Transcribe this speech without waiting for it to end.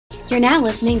You're now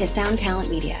listening to Sound Talent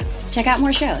Media. Check out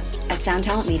more shows at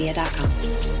soundtalentmedia.com.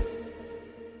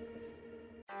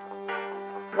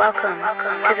 Welcome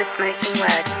to the Smoking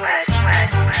Word.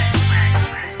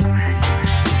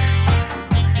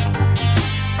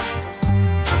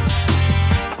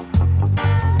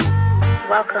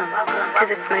 Welcome to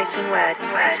the Smoking Word.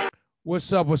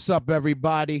 What's up,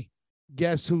 everybody?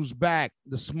 Guess who's back?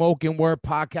 The Smoking Word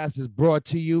podcast is brought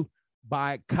to you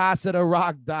by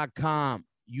CasaDeRock.com.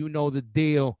 You know the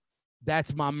deal.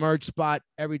 That's my merch spot.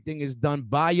 Everything is done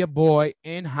by your boy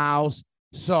in-house.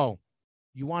 So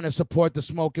you want to support the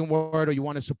Smoking Word, or you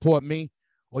want to support me,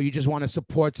 or you just want to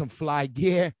support some fly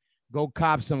gear, go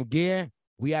cop some gear.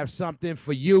 We have something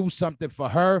for you, something for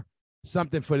her,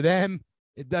 something for them.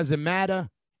 It doesn't matter.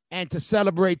 And to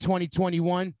celebrate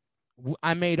 2021,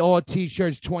 I made all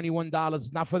t-shirts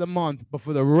 $21, not for the month, but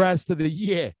for the rest of the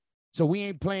year. So we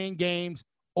ain't playing games.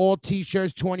 All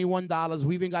t-shirts, $21.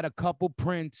 We even got a couple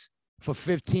prints for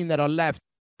 $15 that are left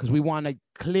because we want to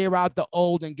clear out the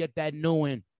old and get that new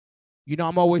in. You know,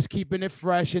 I'm always keeping it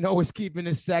fresh and always keeping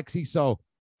it sexy. So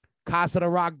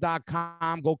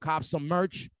CasaDeRock.com, go cop some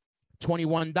merch,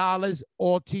 $21,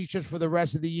 all t-shirts for the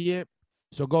rest of the year.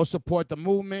 So go support the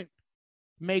movement.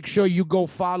 Make sure you go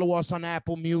follow us on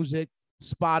Apple Music,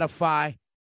 Spotify,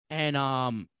 and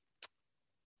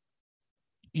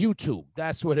YouTube.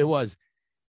 That's what it was.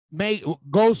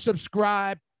 Go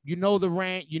subscribe. You know the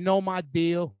rant. You know my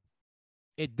deal.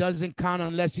 It doesn't count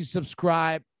unless you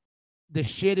subscribe. The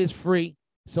shit is free.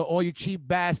 So all you cheap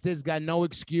bastards got no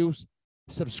excuse.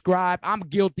 Subscribe. I'm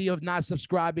guilty of not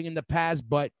subscribing in the past,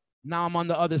 but now I'm on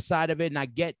the other side of it, and I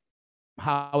get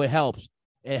how it helps.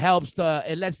 It helps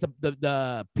it lets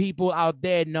the people out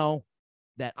there know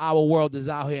that our world is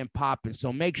out here and popping.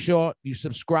 So make sure you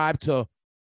subscribe to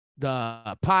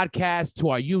the podcast,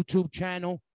 to our YouTube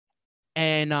channel,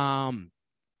 and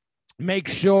make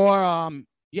sure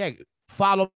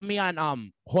follow me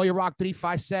on Hoya Rock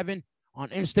 357 on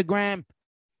Instagram.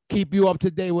 Keep you up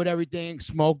to date with everything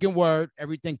Smoking Word,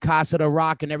 everything Casa de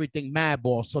Rock, and everything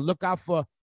Madball. So look out for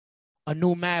a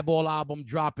new Madball album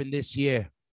dropping this year.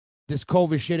 This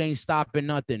COVID shit ain't stopping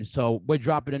nothing. So we're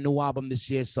dropping a new album this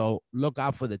year. So look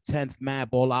out for the 10th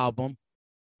Madball album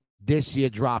this year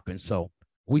dropping. So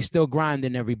we still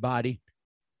grinding, everybody.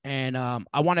 And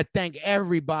I want to thank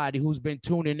everybody who's been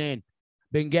tuning in.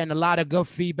 Been getting a lot of good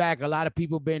feedback. A lot of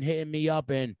people been hitting me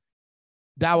up, and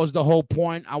that was the whole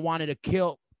point. I wanted to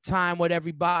kill time with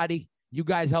everybody. You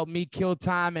guys help me kill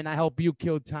time, and I help you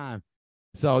kill time.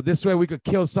 So this way we could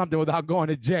kill something without going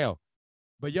to jail.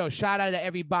 But, yo, shout out to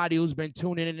everybody who's been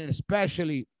tuning in, and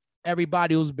especially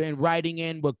everybody who's been writing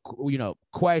in with,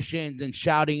 questions and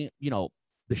shouting, the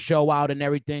show out and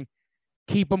everything.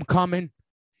 Keep them coming.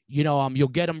 You'll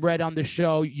get them read on the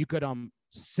show. You could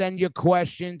send your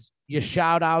questions, your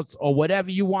shout outs, or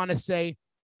whatever you want to say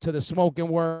to the Smoking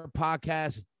Word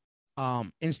podcast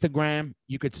Instagram.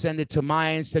 You could send it to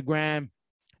my Instagram,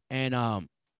 and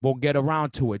we'll get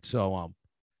around to it. So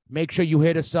make sure you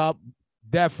hit us up.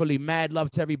 Definitely mad love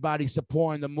to everybody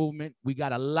supporting the movement. We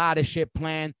got a lot of shit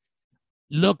planned.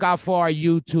 Look out for our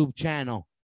YouTube channel.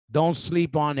 Don't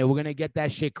sleep on it. We're going to get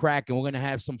that shit cracking. We're going to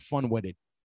have some fun with it.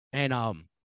 And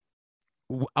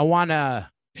I want to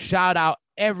shout out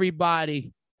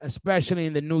everybody, especially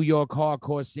in the New York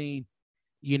hardcore scene,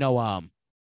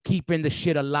 keeping the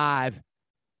shit alive,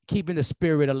 keeping the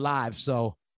spirit alive.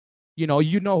 So, you know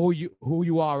who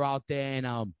you are out there,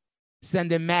 and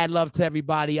sending mad love to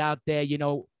everybody out there.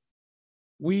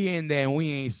 We in there and we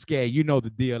ain't scared. You know the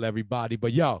deal, everybody.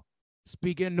 But, yo,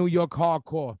 speaking of New York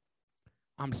hardcore,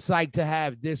 I'm psyched to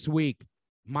have this week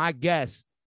my guest,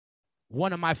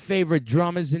 one of my favorite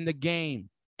drummers in the game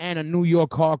and a New York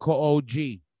hardcore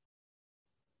OG.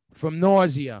 From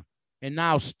Nausea and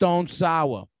now Stone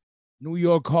Sour, New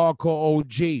York hardcore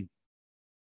OG,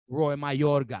 Roy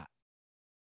Mayorga.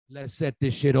 Let's set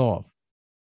this shit off.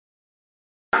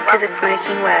 To the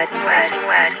Smoking Word.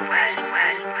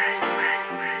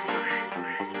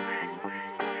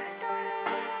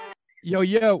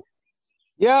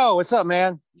 Yo, what's up,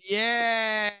 man?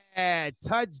 Yeah,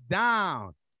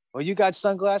 touchdown. Well, you got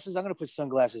sunglasses? I'm going to put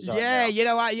sunglasses on. Yeah, now. you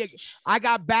know what? I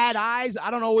got bad eyes. I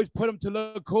don't always put them to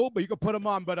look cool, but you can put them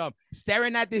on. But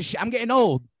staring at this shit, I'm getting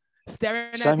old.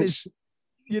 Staring at this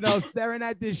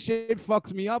shit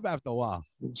fucks me up after a while.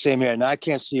 Same here. No, I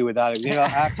can't see you without it.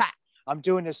 I'm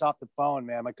doing this off the phone,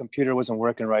 man. My computer wasn't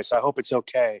working right, so I hope it's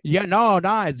okay. Yeah, no,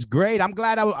 it's great. I'm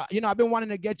glad I've been wanting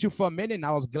to get you for a minute, and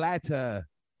I was glad to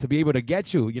be able to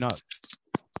get you.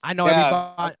 I know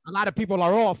everybody, a lot of people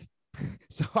are off,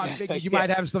 so I figured you might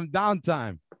have some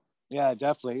downtime. Yeah,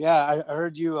 definitely. Yeah, I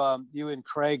heard you, you and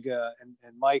Craig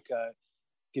and Mike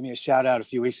give me a shout out a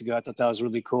few weeks ago. I thought that was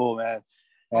really cool, man.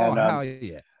 Oh And hell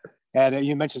yeah!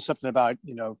 you mentioned something about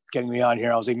getting me on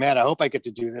here. I was like, man, I hope I get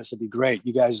to do this. It'd be great.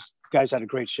 You guys had a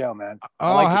great show, man.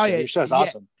 I Oh like hell your show. yeah! Your show's Yeah,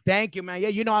 awesome. thank you, man. Yeah,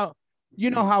 you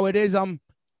know how it is.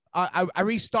 I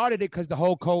restarted it because the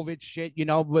whole COVID shit,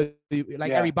 but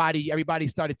like Yeah. everybody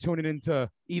started tuning into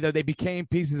either they became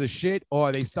pieces of shit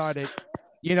or they started,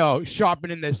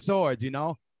 sharpening their swords, And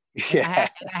Yeah.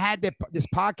 I had this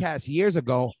podcast years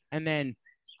ago, and then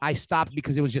I stopped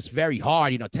because it was just very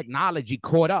hard. Technology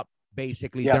caught up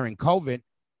basically Yeah. during COVID.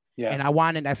 Yeah.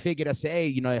 And I figured I say, hey,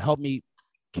 it helped me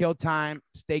kill time,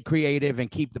 stay creative, and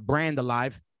keep the brand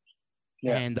alive.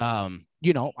 Yeah. And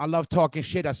I love talking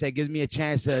shit. I said, it gives me a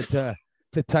chance to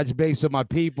touch base with my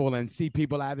people and see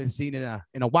people I haven't seen in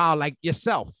a while, like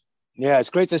yourself. Yeah, it's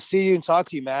great to see you and talk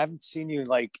to you, man. I haven't seen you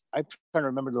I'm trying to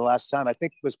remember the last time. I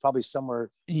think it was probably somewhere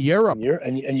in Europe.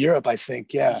 In Europe, I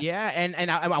think. Yeah. Yeah,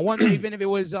 and I wonder even if it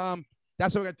was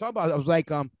that's what we're gonna talk about. I was like,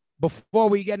 before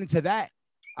we get into that,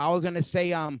 I was gonna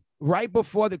say right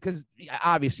before because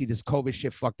obviously this COVID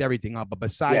shit fucked everything up. But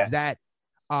besides that,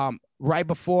 right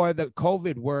before the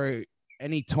COVID, were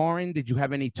any touring? Did you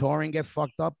have any touring get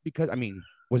fucked up? Because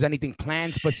was anything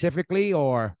planned specifically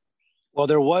or? Well,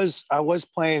 I was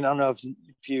playing, I don't know if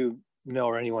you know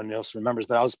or anyone else remembers,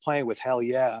 but I was playing with Hell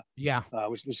Yeah. Yeah.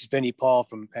 Which is Vinnie Paul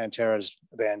from Pantera's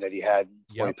band that he had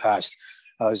before he passed.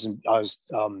 I was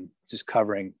just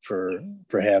covering for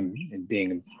him and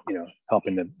being,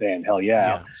 helping the band Hell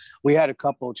Yeah. We had a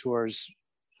couple of tours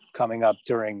coming up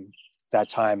during that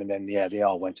time, and then they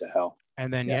all went to hell.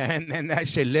 And then and then that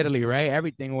shit literally, right?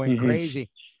 Everything went crazy.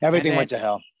 Everything went to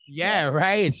hell. Yeah,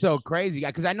 right. It's so crazy.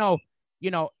 Because I know,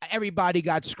 everybody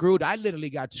got screwed. I literally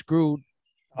got screwed.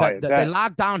 The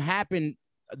lockdown happened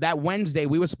that Wednesday.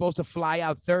 We were supposed to fly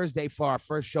out Thursday for our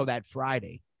first show that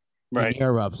Friday in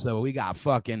Europe. So we got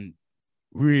fucking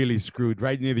really screwed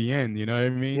right near the end. You know what I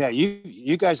mean? Yeah,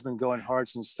 you guys have been going hard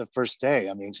since the first day.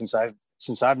 I mean, since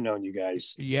I've known you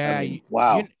guys. Yeah. I mean,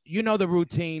 wow. You know the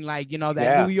routine, that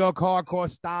New York hardcore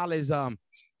style is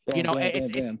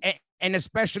and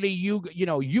especially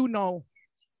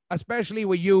especially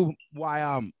with you,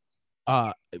 why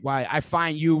I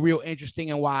find you real interesting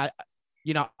and why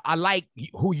I like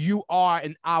who you are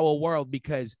in our world,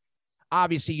 because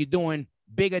obviously you're doing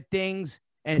bigger things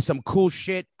and some cool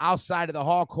shit outside of the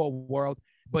hardcore world,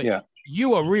 but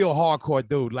you a real hardcore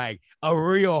dude, like a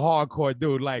real hardcore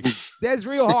dude. Like there's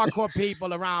real hardcore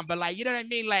people around, but you know what I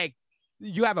mean? Like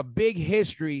you have a big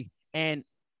history, and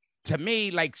to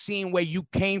me, seeing where you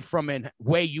came from and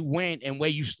where you went and where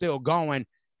you still going,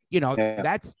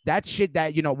 that's that shit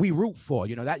that, we root for,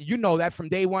 that from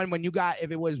day one when you got,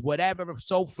 if it was whatever,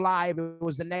 so fly, if it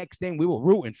was the next thing, we were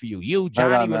rooting for you. You,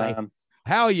 Johnny, were like,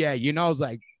 hell yeah. It's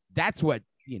like, that's what,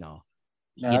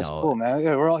 that's cool, man.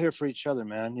 Yeah, we're all here for each other,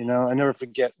 man. I never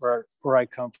forget where I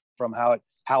come from,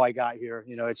 how I got here.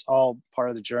 It's all part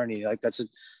of the journey. Like that's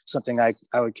something I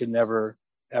could never,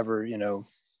 ever,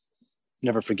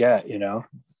 never forget, I'm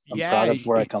proud of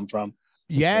where I come from.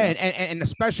 Yeah. And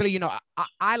especially,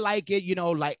 I like it,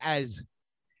 as,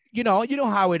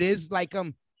 how it is.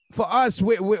 For us,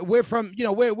 we're from,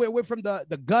 we're from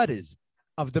the gutters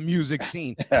of the music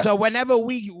scene. So whenever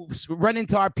we run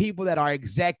into our people that are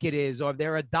executives, or if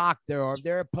they're a doctor, or if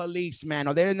they're a policeman,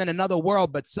 or they're in another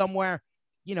world, but somewhere,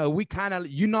 we kind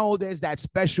of, there's that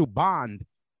special bond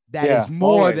that is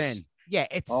more always. than,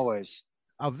 it's always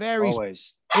a very,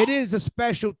 always. It is a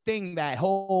special thing, that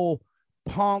whole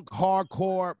punk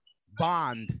hardcore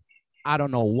bond. I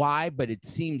don't know why, but it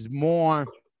seems more,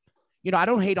 I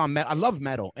don't hate on metal. I love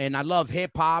metal and I love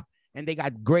hip hop, and they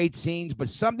got great scenes, but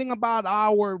something about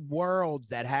our world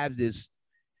that have this,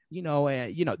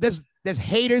 there's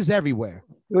haters everywhere.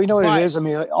 Well, you know what it is? I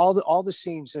mean, all the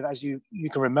scenes that, as you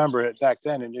can remember it back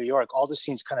then in New York, all the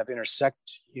scenes kind of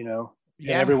intersect, and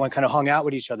everyone kind of hung out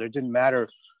with each other. It didn't matter,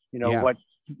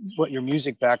 what your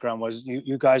music background was.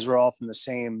 You guys were all from the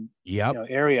same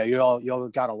area. You all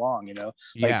got along,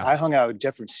 I hung out with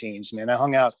different scenes, man. I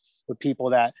hung out with people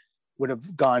that would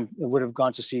have gone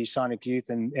to see Sonic Youth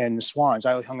and the Swans.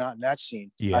 I hung out in that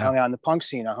scene. I hung out in the punk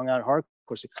scene. I hung out in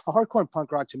hardcore scene. Hardcore and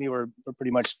punk rock to me were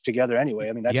pretty much together anyway.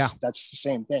 I mean, that's the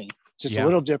same thing. It's just a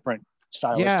little different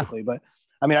stylistically, but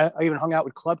I mean, I even hung out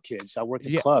with club kids. I worked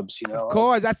at clubs, Of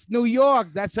course, that's New York.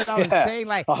 That's what I was saying.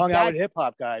 Like I hung out with hip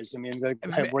hop guys. I mean,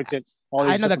 I worked at all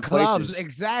these different clubs. places.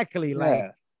 Exactly.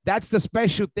 Like that's the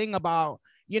special thing about,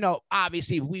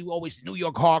 obviously we always New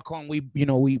York hardcore, and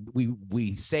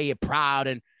we say it proud,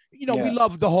 and we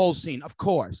love the whole scene, of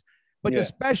course. But the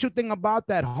special thing about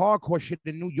that hardcore shit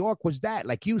in New York was that,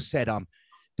 like you said,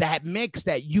 that mix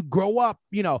that you grow up,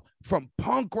 you know, from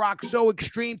punk rock so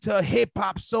extreme to hip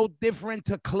hop so different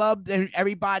to club, and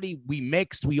everybody, we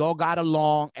mixed, we all got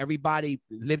along, everybody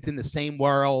lived in the same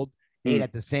world, ate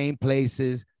at the same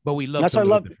places, but we loved.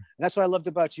 That's what I loved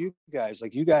about you guys.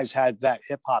 Like, you guys had that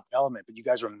hip hop element, but you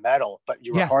guys were metal, but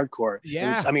you were hardcore.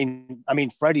 Yeah. I mean,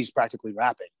 Freddie's practically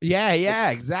rapping. Yeah,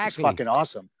 exactly. It's fucking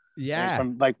awesome. Yeah.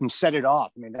 And from Set It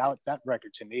Off. I mean, that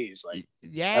record to me is like,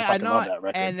 I know. Love that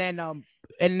record. And then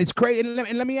and it's crazy.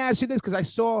 And let me ask you this, because I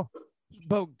saw,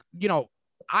 but you know,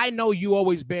 I know you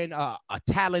always been a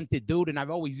talented dude, and I've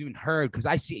always even heard, because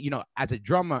I see, you know, as a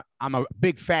drummer, I'm a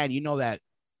big fan. You know that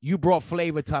you brought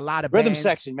flavor to a lot of rhythm bands.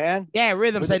 section, man. Yeah,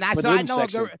 rhythm section.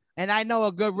 I know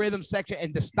a good rhythm section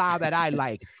and the style that I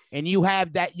like. And you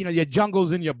have that, you know, your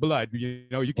jungle's in your blood. You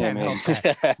know, you can't help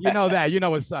that. You know that. You know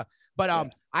what's up.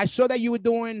 But I saw that you were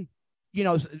doing, you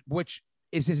know, which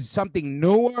is this something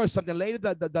newer or something later?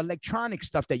 The electronic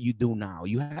stuff that you do now.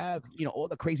 You have, you know, all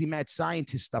the crazy mad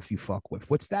scientist stuff you fuck with.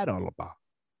 What's that all about?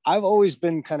 I've always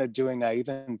been kind of doing that,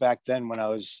 even back then when I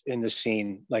was in the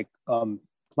scene. Like,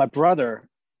 my brother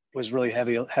was really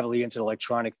heavily into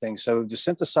electronic things. So the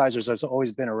synthesizers has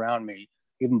always been around me,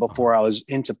 even before I was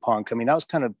into punk. I mean, I was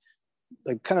kind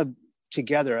of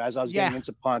together as I was getting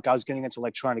into punk. I was getting into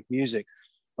electronic music,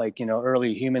 like, you know,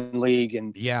 early Human League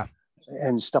and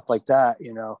stuff like that,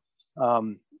 you know,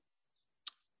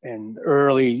 and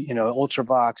early, you know,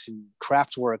 Ultravox and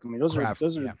Kraftwerk. I mean, those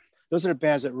are the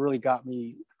bands that really got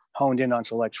me honed in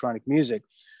onto electronic music.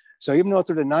 So even though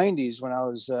through the 90s, when I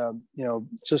was, you know,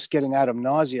 just getting out of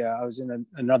Nausea, I was in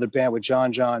another band with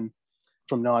John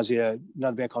from Nausea,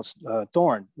 another band called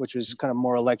Thorn, which was kind of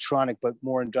more electronic, but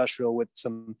more industrial with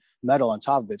some metal on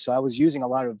top of it. So I was using a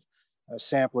lot of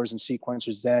samplers and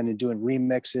sequencers then, and doing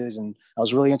remixes. And I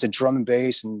was really into drum and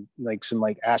bass and like some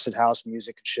like acid house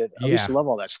music and shit. I used to love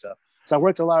all that stuff. So I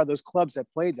worked at a lot of those clubs that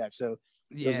played that. So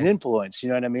there's an influence, you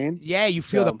know what I mean? Yeah, you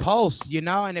feel the pulse, you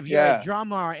know, and if you're a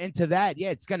drummer or into that,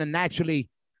 it's gonna naturally,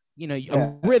 you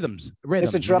know, rhythms.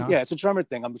 It's a drum, you know? It's a drummer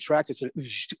thing. I'm attracted to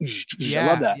I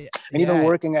love that. And even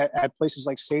working at places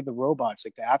like Save the Robots,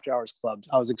 like the after hours clubs,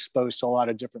 I was exposed to a lot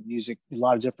of different music, a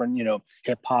lot of different, you know,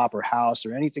 hip hop or house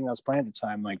or anything I was playing at the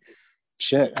time. Like,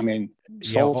 shit, I mean,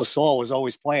 Soul to Soul was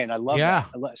always playing. I love that.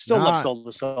 I still love Soul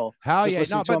to Soul. Hell yeah.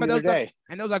 No, but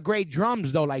those are great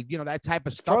drums though. Like, you know, that type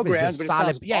of stuff programs, is just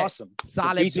solid. Awesome.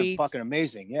 Solid the beats are fucking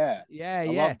amazing. I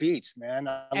love beats, man.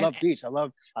 I love beats. I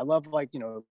love like, you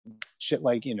know, shit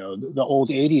like, you know, the old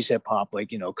 80s hip hop,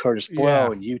 like, you know, Curtis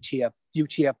Blow and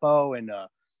UTFO and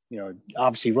you know,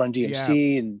 obviously Run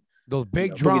DMC and those big, you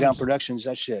know, drums. Boogie Down Productions,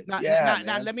 that shit. Now,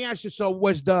 let me ask you, so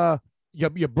was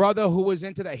your brother who was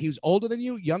into that, he was older than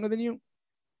you, younger than you?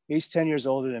 He's 10 years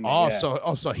older than me.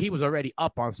 So he was already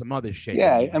up on some other shit.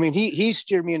 Yeah, I mean, he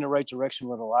steered me in the right direction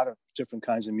with a lot of different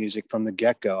kinds of music from the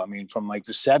get-go. I mean, from like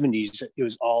the 70s, it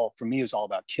was all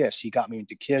about Kiss. He got me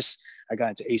into Kiss. I got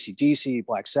into AC/DC,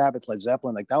 Black Sabbath, Led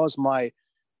Zeppelin. Like, that was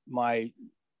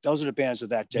those are the bands of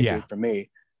that decade for me.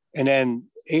 And then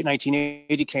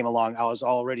 1980 came along. I was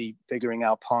already figuring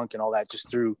out punk and all that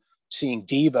just through seeing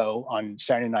Devo on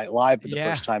Saturday Night Live for the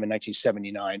first time in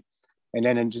 1979. And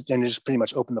then it just pretty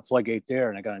much opened the floodgate there.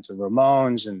 And I got into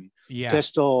Ramones and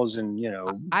Pistols and, you know,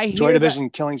 Joy Division,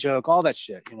 Killing Joke, all that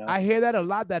shit, you know. I hear that a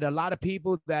lot, that a lot of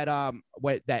people that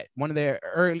one of their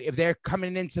early, if they're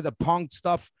coming into the punk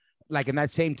stuff, like in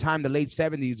that same time, the late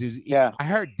 70s, I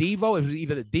heard Devo, it was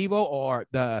either the Devo or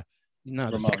the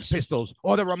Sex Pistols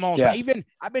or the Ramones. Yeah. Even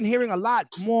I've been hearing a lot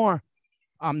more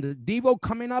the Devo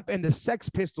coming up and the Sex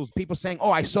Pistols, people saying,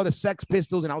 oh, I saw the Sex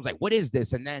Pistols and I was like, what is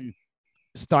this? And then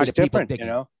started people thinking, you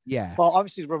know? Yeah. Well,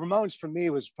 obviously the Ramones for me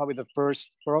was probably the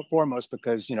foremost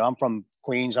because, you know, I'm from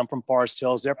Queens, I'm from Forest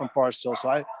Hills, they're from Forest Hills.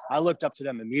 So I looked up to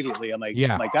them immediately. I'm like,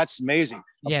 that's amazing.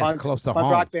 It's close to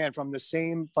home. Rock band from the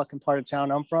same fucking part of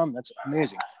town I'm from. That's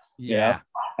amazing. Yeah. You know?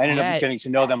 I ended up getting to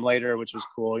know them later, which was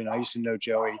cool. You know, I used to know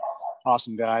Joey,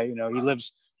 awesome guy. You know, he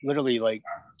lives literally like,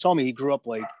 told me he grew up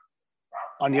like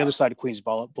on the other side of Queens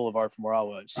Boulevard from where I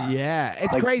was. Yeah,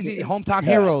 it's like, crazy. Hometown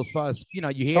heroes for us. You know,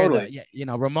 you hear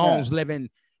Ramones living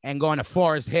and going to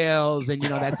Forest Hills, and you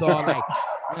know that's all like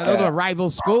those are rival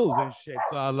schools and shit.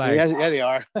 So like, yeah, they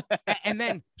are. And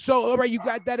then all right, you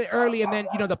got that early, and then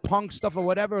you know the punk stuff or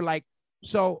whatever. Like,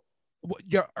 so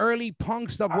your early punk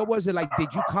stuff, what was it like?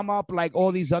 Did you come up like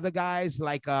all these other guys,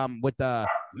 like with the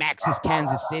Max's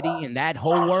Kansas City and that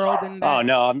whole world? And oh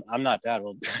no, I'm not that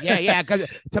old. yeah, because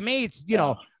to me it's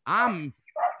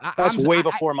that's way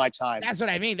before my time. That's what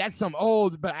I mean. That's some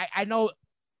old, but I know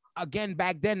again,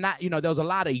 back then, not, there was a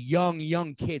lot of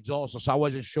young kids also. So I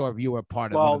wasn't sure if you were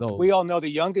part of one of those. We all know the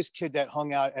youngest kid that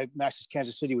hung out at Max's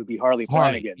Kansas City would be Harley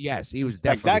Flanagan. Yes, he was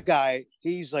definitely. Like that guy,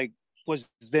 he's like, was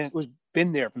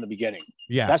been there from the beginning.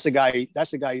 Yeah. That's the guy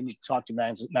you need to talk to,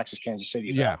 Max's Kansas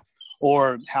City about. Yeah.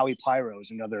 Or Howie Pyro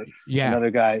is another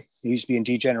guy. He used to be in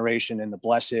Degeneration and The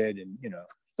Blessed, and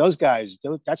those guys,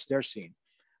 that's their scene.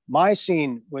 My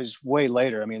scene was way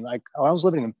later. I mean, like I was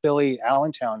living in Philly,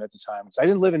 Allentown at the time. So I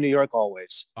didn't live in New York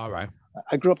always. All right.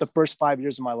 I grew up the first 5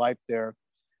 years of my life there.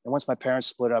 And once my parents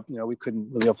split up, we couldn't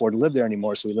really afford to live there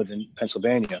anymore. So we lived in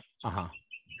Pennsylvania. Uh-huh.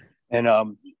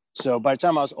 And so by the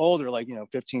time I was older, like,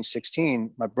 15,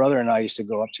 16, my brother and I used to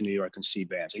go up to New York and see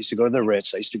bands. I used to go to the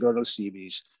Ritz. I used to go to the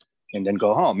CBs and then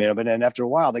go home, But then after a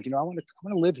while, like, I want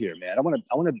to live here, man. I want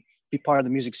to be part of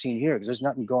the music scene here because there's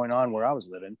nothing going on where I was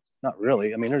living. Not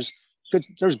really. I mean,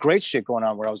 there's great shit going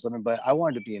on where I was living, but I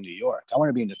wanted to be in New York. I wanted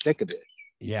to be in the thick of it.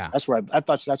 Yeah. That's where I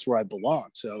thought that's where I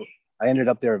belonged. So I ended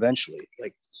up there eventually,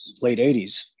 like late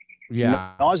 80s.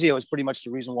 Yeah. Nausea was pretty much the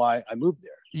reason why I moved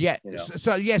there. Yeah.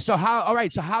 So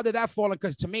how did that fall in?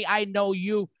 Because to me, I know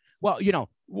you, well,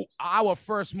 our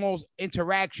first most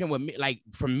interaction with me, like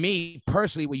for me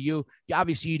personally with you,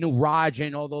 obviously you knew Roger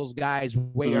and all those guys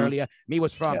way earlier. Me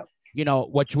was from,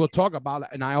 what you will talk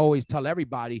about. And I always tell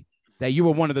everybody that you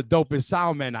were one of the dopest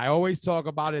sound men. I always talk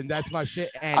about it, and that's my shit.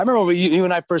 And I remember when you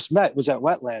and I first met was at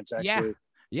Wetlands, actually.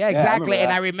 Yeah, exactly.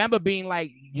 And I remember being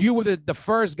like, you were the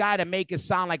first guy to make it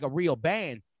sound like a real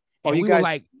band. And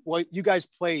you guys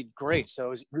played great, so it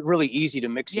was really easy to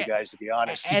mix you guys, to be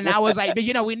honest. And I was like,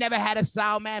 we never had a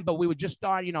sound man, but we would just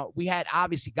start, we had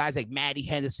obviously guys like Matty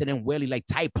Henderson and Willie, like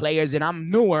type players, and I'm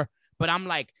newer, but I'm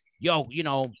like, yo,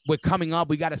 we're coming up,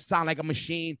 we got to sound like a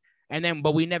machine.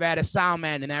 But we never had a sound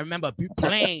man. And I remember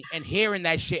playing and hearing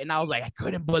that shit, and I was like, I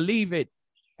couldn't believe it.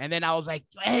 And then I was like,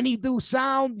 and he do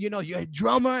sound, you're a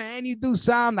drummer and you do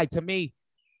sound. Like, to me,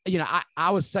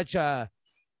 I was such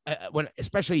when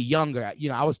especially younger,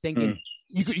 I was thinking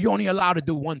you're only allowed to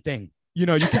do one thing. You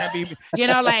can't be,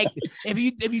 like if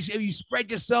you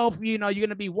spread yourself, you're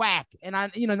gonna be whack. And I,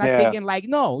 thinking like,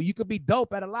 no, you could be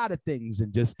dope at a lot of things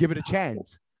and just give it a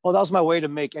chance. Well, that was my way to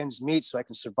make ends meet so I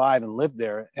can survive and live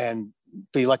there and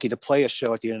be lucky to play a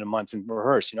show at the end of the month and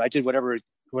rehearse. I did whatever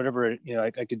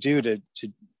I could do to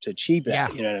achieve that.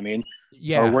 Yeah. You know what I mean?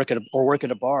 Yeah. Or work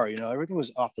at a bar. Everything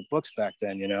was off the books back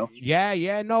then.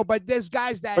 Yeah. No, but there's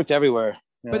guys that worked everywhere.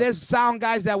 But there's sound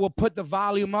guys that will put the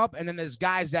volume up, and then there's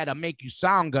guys that'll make you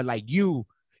sound good, like you.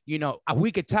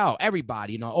 We could tell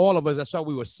everybody. All of us. That's why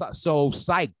we were so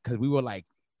psyched, because we were like,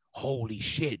 holy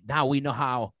shit! Now we know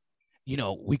how.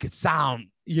 We could sound,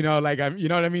 like I'm, you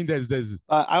know what I mean? There's.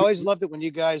 I always loved it when you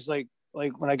guys like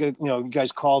when I get, you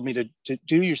guys called me to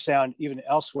do your sound even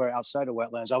elsewhere outside of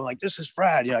Wetlands. I'm like, this is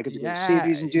Brad. I get to go to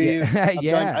CBs and do you.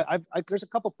 There's a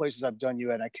couple places I've done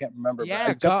you at, and I can't remember. Yeah,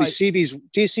 but definitely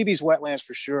CB's Wetlands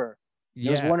for sure.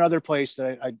 There's one other place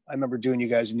that I remember doing you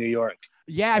guys in New York.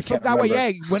 Yeah, I forgot what.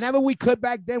 Yeah, whenever we could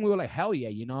back then, we were like, hell yeah,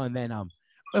 And then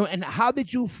and how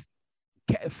did you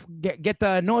get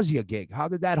the Nausea gig? How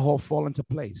did that all fall into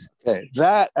place? Okay,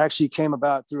 that actually came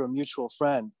about through a mutual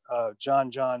friend,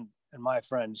 John and my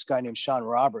friend, this guy named Sean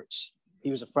Roberts.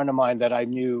 He was a friend of mine that I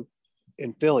knew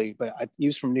in Philly, but he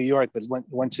was from New York, but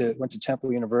went to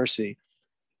Temple University,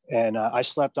 and I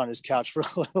slept on his couch for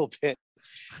a little bit.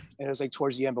 And it was like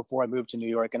towards the end before I moved to New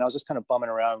York, and I was just kind of bumming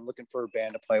around looking for a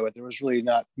band to play with. There was really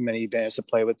not many bands to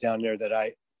play with down there that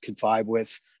I could vibe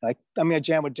with. I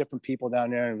jammed with different people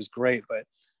down there, and it was great, but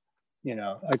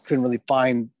I couldn't really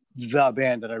find the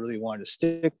band that I really wanted to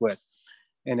stick with.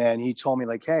 And then he told me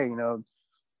like, hey,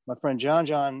 my friend John,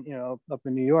 up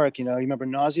in New York, you remember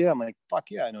Nausea? I'm like, fuck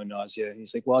yeah, I know Nausea. And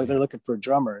he's like, well, they're looking for a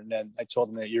drummer. And then I told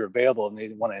him that you're available and they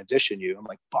want to audition you. I'm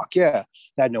like, fuck yeah.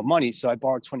 I had no money. So I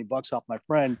borrowed $20 off my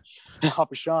friend,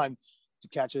 off of Sean, to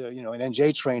catch an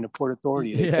NJ train to Port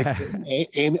Authority. Yeah.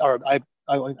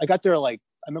 I got there like,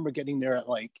 I remember getting there at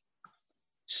like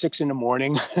 6 a.m.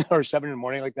 or 7 a.m,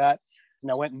 like that. And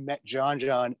I went and met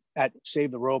John at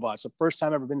Save the Robots. The first time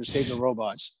I've ever been to Save the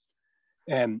Robots.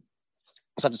 And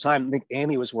so at the time, I think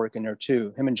Amy was working there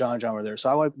too. Him and John were there.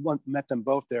 So I met them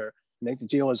both there. And the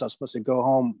deal is I was supposed to go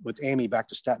home with Amy back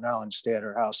to Staten Island, stay at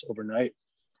her house overnight.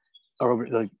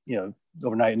 Overnight.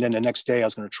 And then the next day I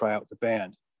was going to try out with the band.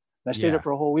 And I stayed there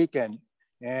for a whole weekend.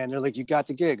 And they're like, you got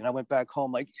the gig. And I went back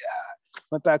home like, yeah.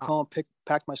 Went back home,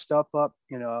 packed my stuff up.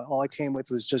 All I came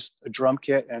with was just a drum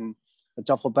kit and a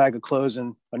duffel bag of clothes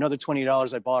and another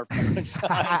 $20 I bought from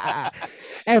inside.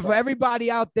 And for everybody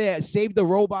out there, Save the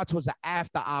Robots was an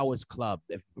after-hours club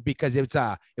because it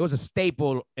was a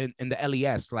staple in the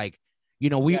LES. Like,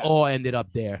 we all ended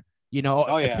up there. You know,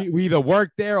 Oh, yeah. we either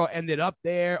worked there or ended up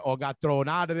there or got thrown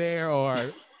out of there or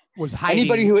was hiding.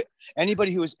 Anybody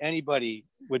who was anybody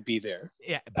would be there.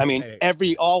 Yeah. I mean,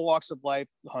 all walks of life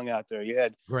hung out there. You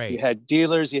had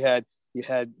dealers, you had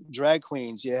drag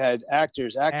queens, you had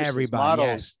actors, actresses, everybody,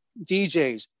 models,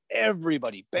 DJs,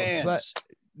 everybody, bands.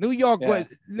 New York was,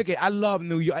 I love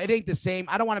New York. It ain't the same.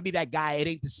 I don't want to be that guy. It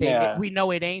ain't the same. We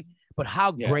know it ain't. But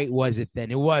how great was it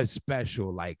then? It was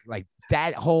special. Like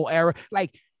that whole era.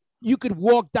 Like, you could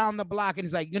walk down the block and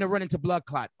it's like, you're going to run into Blood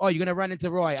Clot. Oh, you're going to run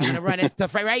into Roy. I'm going to run into,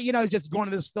 right? You know, it's just going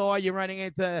to the store. You're running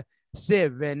into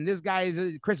Civ. And this guy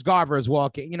is Chris Garver is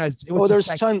walking. You know, it was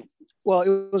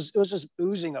it was just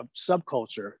oozing of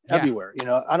subculture everywhere. You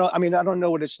know, I don't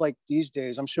know what it's like these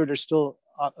days. I'm sure there's still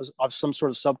some sort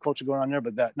of subculture going on there,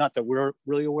 but not that we're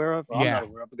really aware of. I'm not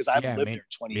aware of because I haven't lived there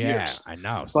 20 years. I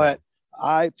know. But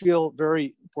I feel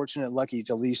very fortunate and lucky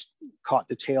to at least caught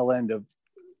the tail end of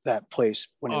that place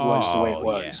when it was the way it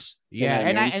was. Yeah.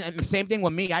 And the same thing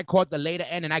with me. I caught the later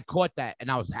end and I caught that and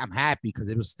I'm happy because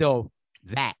it was still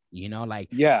that, you know, like,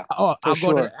 I'll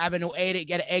go to Avenue 8 to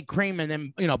get an egg cream and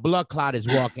then, you know, Blood Clot is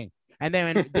walking. And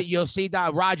then you'll see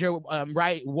that Roger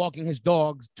walking his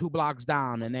dogs 2 blocks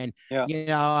down. And then, you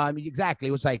know, I mean, exactly.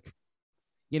 It was like,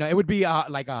 you know, it would be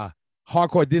like a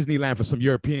hardcore Disneyland for some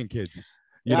European kids,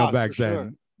 you know, back then.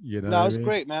 Sure. You know, no, it was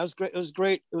great, man. It was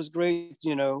great,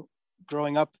 you know,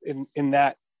 growing up in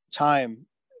that time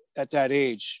at that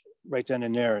age right then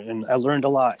and there. And I learned a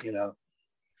lot, you know,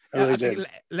 I really did.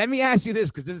 Let me ask you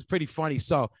this, because this is pretty funny.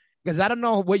 So, because I don't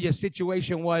know what your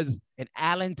situation was in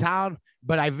Allentown,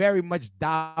 but I very much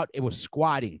doubt it was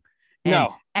squatting.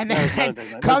 And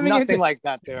then coming nothing like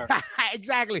that there.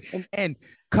 Exactly. And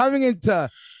coming into,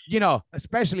 you know,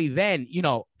 especially then, you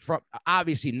know, from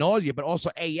obviously Nausea, but also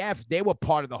AF, they were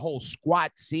part of the whole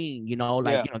squat scene, you know,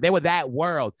 like, you know, they were that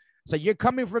world. So you're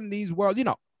coming from these worlds, you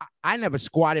know, I never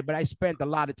squatted, but I spent a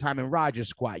lot of time in Rogers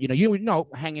Squat, you know,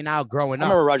 hanging out growing up. I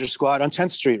remember Rogers Squat on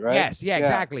 10th Street, right? Yes. Yeah,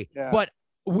 exactly. Yeah. But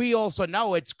we also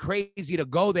know it's crazy to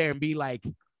go there and be like,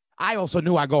 I also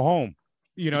knew I go home.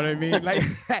 You know what I mean? Like,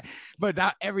 but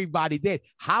not everybody did.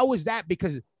 How was that?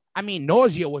 Because I mean,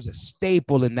 Nausea was a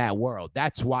staple in that world.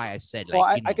 That's why I said, like,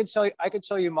 well, I could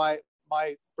tell you my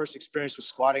first experience with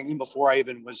squatting even before I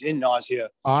even was in Nausea.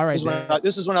 All right.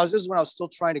 This is when I was still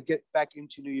trying to get back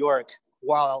into New York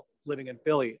while living in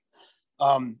Philly.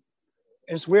 And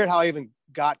it's weird how I even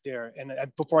got there and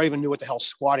before I even knew what the hell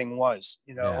squatting was,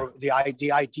 you know, or the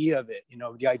idea of it, you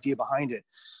know, the idea behind it.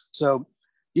 So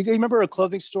you remember a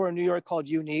clothing store in New York called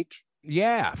Unique?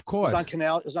 Yeah, of course. It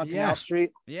was on Canal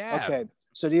Street. Yeah. Okay.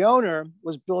 So the owner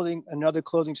was building another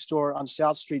clothing store on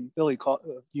South Street in Philly called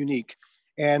Unique.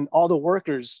 And all the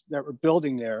workers that were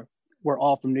building there were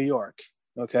all from New York.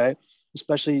 Okay.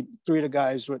 Especially 3 of the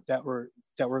guys that were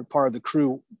part of the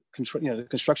crew, you know, the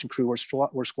construction crew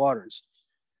were squatters.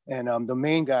 And the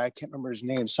main guy, I can't remember his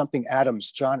name, something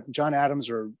Adams, John Adams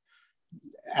or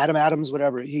Adam Adams,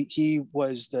 whatever. He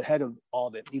was the head of all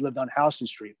of it. He lived on Houston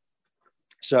Street.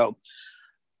 So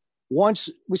once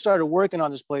we started working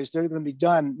on this place, they're going to be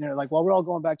done. They're like, well, we're all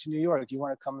going back to New York. Do you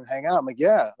want to come and hang out? I'm like,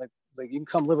 yeah, like you can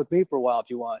come live with me for a while if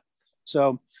you want.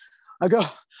 So I go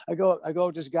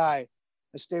with this guy.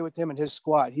 I stay with him in his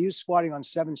squat. He was squatting on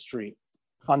 7th Street,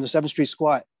 on the 7th Street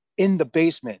squat in the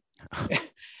basement.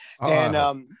 And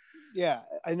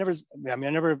I never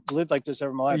lived like this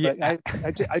ever in my life, but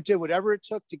I did whatever it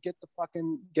took to get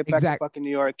back to fucking New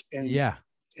York and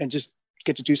just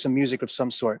get to do some music of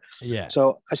some sort. Yeah.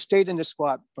 So I stayed in this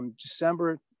squat from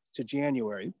December to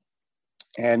January,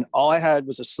 and all I had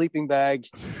was a sleeping bag.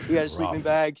 He had a sleeping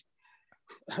bag,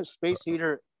 a space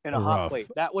heater, and a hot plate.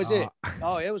 That was it.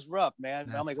 Oh, it was rough, man.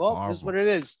 And I'm like, well, this is what it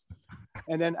is.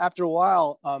 And then after a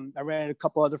while, I ran into a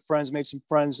couple other friends, made some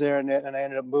friends there, and I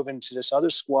ended up moving to this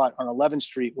other squat on 11th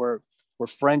Street where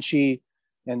Frenchie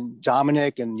and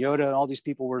Dominic and Yoda and all these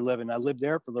people were living. I lived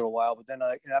there for a little while, but then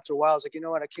after a while, I was like, you know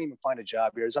what? I can't even find a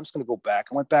job here. So I'm just going to go back.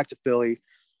 I went back to Philly,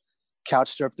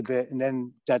 couch surfed a bit, and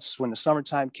then that's when the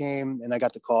summertime came, and I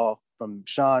got the call from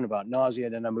Sean about Nausea,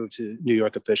 and then I moved to New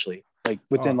York officially, like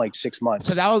within like 6 months.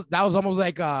 So that was almost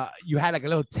like you had like a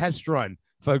little test run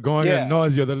for going to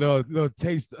Nausea, the little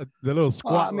taste, the little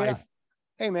squat life.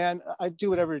 Hey man, I do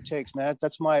whatever it takes, man.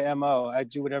 That's my MO. I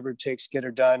do whatever it takes, get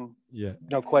her done. Yeah.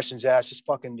 No questions asked. Just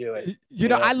fucking do it. You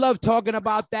know, I love talking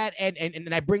about that. And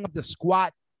I bring up the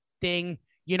squat thing,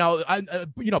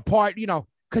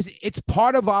 because it's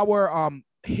part of our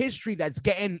history that's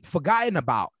getting forgotten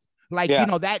about. Like,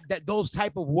 that those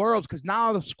type of worlds, because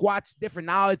now the squat's different.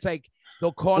 Now it's like,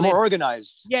 they'll call it more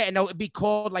organized. Yeah. And it'll be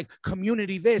called like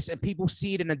community this, and people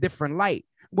see it in a different light.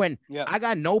 when I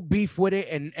got no beef with it,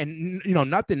 and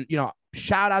nothing,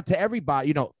 shout out to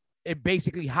everybody. It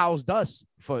basically housed us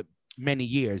for many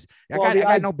years. I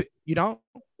got no.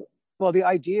 Well, the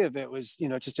idea of it was,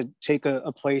 just to take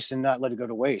a place and not let it go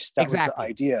to waste. That was the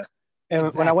idea.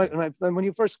 And when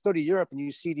you first go to Europe and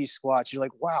you see these squats, you're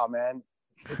like, wow, man,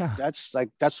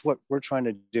 that's what we're trying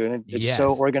to do. And it's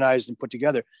so organized and put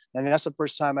together. I mean, that's the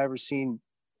first time I ever seen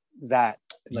that.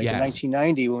 Like in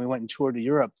 1990, when we went and toured to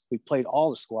Europe, we played all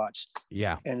the squats.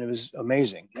 Yeah. And it was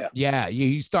amazing. Yeah. Yeah.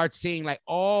 You start seeing like,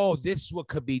 oh, this what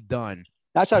could be done.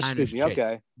 That's how it screwed me.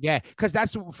 Okay. Yeah. Cause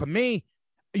that's for me,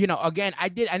 again,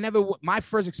 my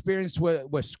first experience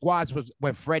with squats was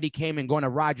when Freddie came and going to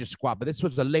Roger's squat, but this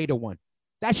was a later one.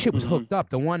 That shit was hooked up.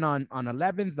 The one on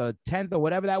 11th or 10th or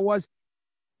whatever that was.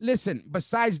 Listen,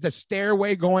 besides the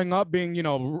stairway going up being,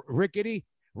 rickety,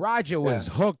 Roger was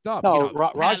hooked up. No,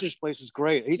 Roger's place was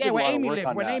great. He did a lot of work on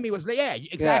that. When Amy was there, yeah,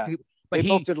 exactly. Yeah. But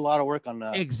he did a lot of work on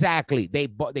that. Exactly. They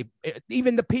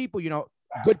even the people,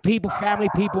 good people, family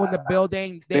people in the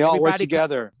building. They all work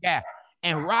together. Yeah.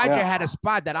 And Roger had a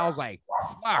spot that I was like,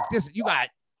 fuck, you got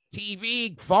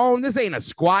TV, phone. This ain't a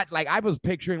squat. Like I was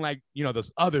picturing like,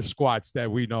 those other squats that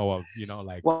we know of,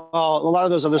 like. Well, a lot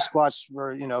of those other squats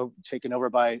were, taken over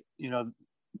by,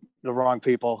 the wrong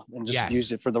people and just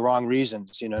used it for the wrong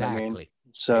reasons. You know what I mean?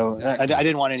 So I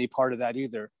didn't want any part of that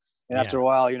either. And after a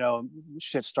while,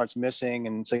 shit starts missing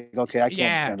and it's like, okay, I can't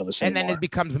handle this anymore. And then it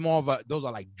becomes more of those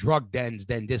are like drug dens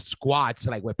than just squats,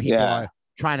 like where people are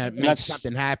trying to make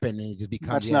something happen and it just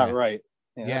becomes. That's not right.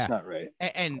 Yeah, that's not right.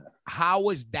 And how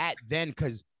was that then?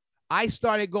 Because I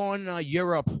started going to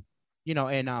Europe,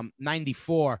 in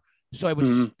 94. So it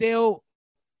was still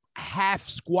half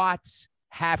squats,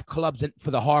 half clubs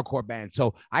for the hardcore band.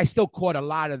 So I still caught a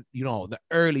lot of, the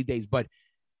early days, but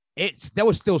there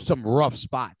was still some rough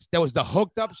spots. There was the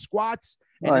hooked up squats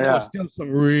and there was still some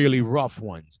really rough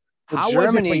ones. How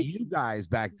was it for you guys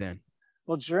back then?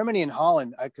 Well, Germany and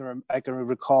Holland, I can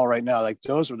recall right now, like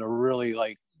those were the really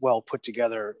like well put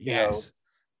together,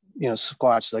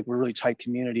 squats, like we're really tight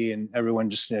community and everyone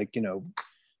just like,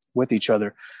 with each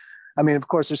other. I mean, of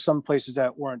course, there's some places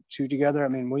that weren't too together. I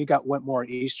mean, when you went more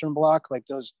Eastern Bloc, like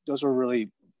those were really,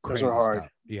 those were hard.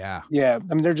 Stuff. Yeah. Yeah.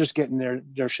 I mean, they're just getting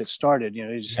their shit started.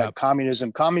 They just had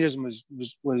communism. Communism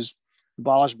was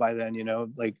abolished by then,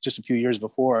 like just a few years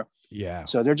before. Yeah.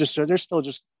 So they're still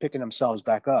just picking themselves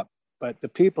back up. But the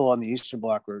people on the Eastern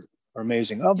Bloc are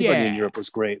amazing. Everybody in Europe was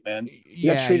great, man. We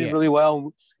got treated really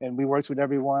well and we worked with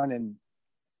everyone and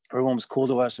everyone was cool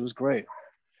to us. It was great.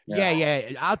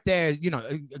 Yeah. Out there,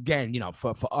 again,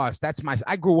 for us,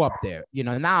 I grew up there,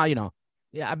 now,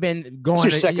 I've been going. It's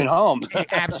your second home.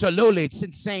 Absolutely. It's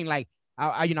insane. Like,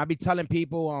 I be telling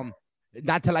people,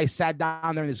 not till I sat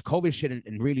down there in this COVID shit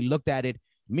and really looked at it.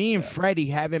 Me and Freddie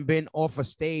haven't been off a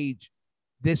stage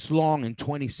this long in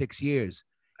 26 years.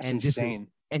 That's insane.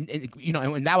 And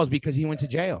that was because he went to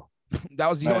jail. That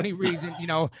was the only reason,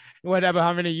 whatever,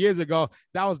 how many years ago,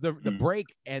 that was the break.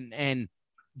 And then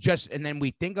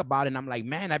we think about it and I'm like,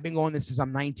 man, I've been going this since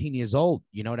I'm 19 years old.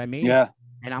 You know what I mean? Yeah.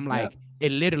 And I'm like,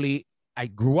 it literally, I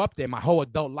grew up there. My whole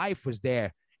adult life was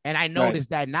there. And I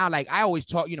noticed that now, like I always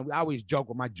talk, I always joke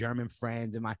with my German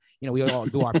friends and we all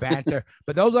do our banter,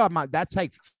 but those are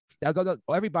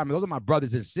everybody, those are my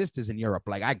brothers and sisters in Europe.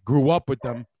 Like I grew up with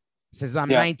them since I'm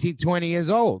 19, 20 years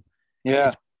old.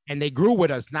 Yeah. And they grew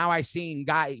with us. Now I seen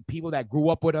people that grew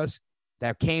up with us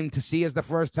that came to see us the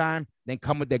first time, then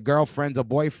come with their girlfriends or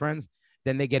boyfriends,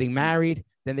 then they're getting married,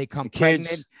 then they come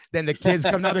pregnant, then the kids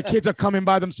come. Now the kids are coming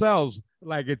by themselves.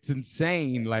 Like it's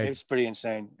insane. Like it's pretty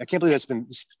insane. I can't believe it's been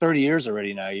 30 years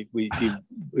already now. We've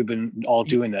been all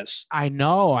doing this. I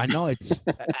know.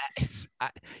 It's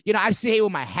I see it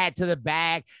with my hat to the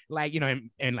back, like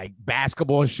in like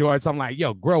basketball shorts. I'm like,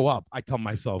 yo, grow up. I tell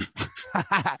myself.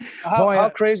 How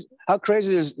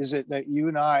crazy is it that you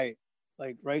and I,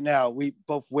 like right now, we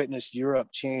both witnessed Europe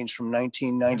change from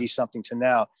 1990 something to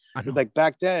now. Like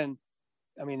back then,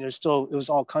 I mean, it was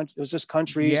just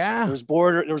countries. Yeah. There was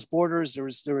borders. There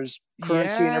was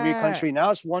currency in every country.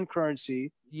 Now it's one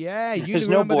currency. Yeah. There's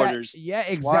no borders. That. Yeah,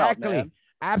 exactly. Wild,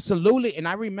 absolutely. And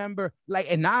I remember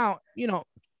and now,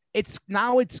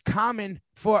 it's common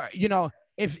for,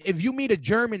 if you meet a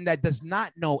German that does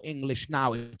not know English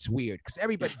now, it's weird because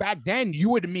everybody back then you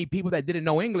would meet people that didn't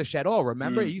know English at all.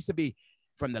 Remember, it used to be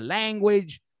from the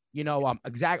language,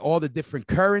 all the different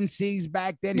currencies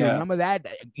back then. You remember that,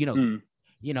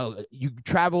 you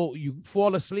travel, you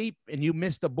fall asleep and you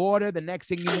miss the border. The next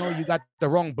thing you know, you got the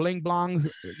wrong bling blongs,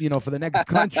 for the next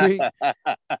country.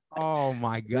 Oh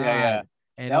my God. Yeah.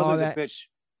 And that was a bitch.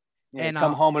 Yeah, and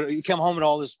you come home with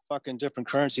all this fucking different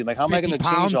currency. Like, how am I going to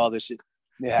change all this shit?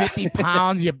 50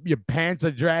 pounds, your pants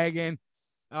are dragging.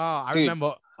 Oh, I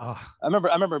remember. Oh. I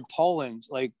remember in Poland,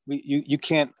 like you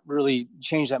can't really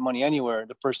change that money anywhere.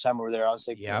 The first time we were there, I was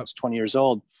like, I was 20 years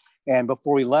old. And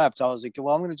before we left, I was like,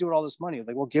 well, I'm going to do it all this money.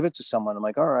 Like, well, give it to someone. I'm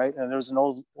like, all right. And there was an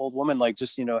old woman, like,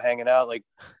 just, hanging out, like,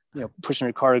 pushing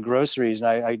her cart of groceries. And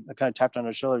I kind of tapped on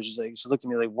her shoulder. She's like, she looked at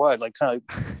me like, what? Like, kind of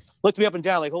looked me up and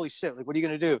down, like, holy shit. Like, what are you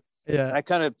going to do? Yeah.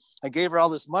 And I gave her all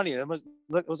this money. It was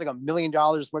like $1 million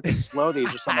worth of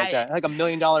Slothies or something like that. Like $1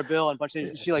 million bill and a bunch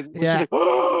of, she like,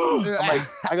 oh! I'm like,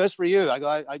 I go, it's for you. I go,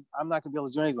 I'm not gonna be able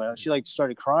to do anything. She like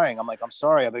started crying. I'm like, I'm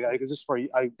sorry. I'm like, is this for you?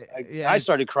 I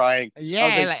started crying.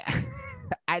 Yeah.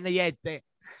 I know. Yeah. This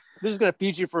is gonna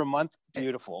feed you for a month.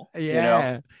 Beautiful.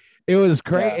 Yeah. It was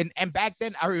great. Yeah. And back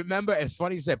then, I remember, it's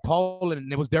funny you said Poland,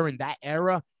 and it was during that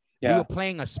era. Yeah. We were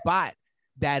playing a spot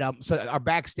that so our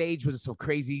backstage was some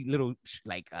crazy little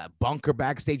like bunker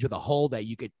backstage with a hole that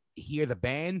you could hear the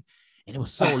band, and it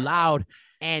was so loud.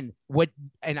 And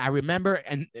I remember,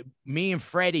 and me and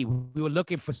Freddie, we were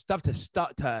looking for stuff to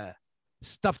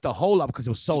stuff the hole up because it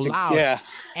was so loud. Yeah.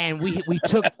 And we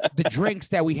took the drinks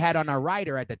that we had on our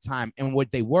rider at the time, and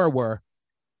what they were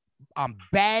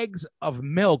bags of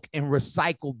milk in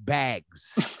recycled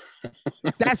bags.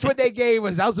 That's what they gave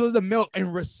us. That was the milk in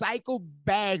recycled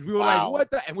bags. We were like,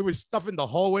 what the? And we were stuffing the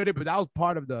hole with it, but that was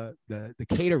part of the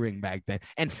catering back then.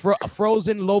 And a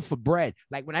frozen loaf of bread.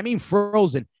 Like, when I mean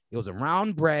frozen, it was a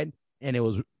round bread, and it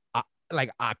was like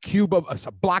a cube of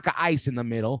a block of ice in the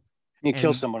middle. You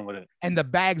kill someone with it. And the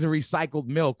bags of recycled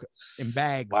milk in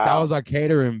bags. Wow. That was our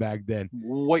catering back then.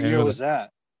 What year was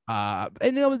that?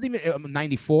 And it was even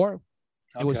 94.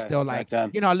 It was still like, a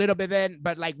little bit then,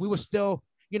 but like we were still,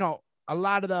 a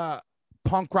lot of the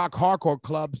punk rock hardcore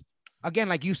clubs, again,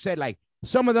 like you said, like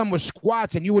some of them were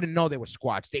squats and you wouldn't know they were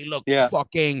squats. They looked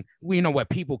fucking, where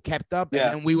people kept up.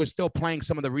 Yeah. And we were still playing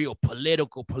some of the real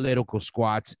political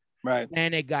squats. Right.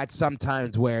 And it got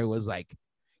sometimes where it was like,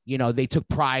 they took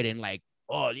pride in like,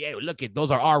 oh yeah, look at,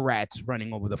 those are our rats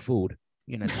running over the food.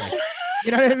 It's like,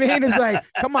 you know what I mean? It's like,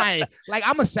 come on, like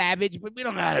I'm a savage, but we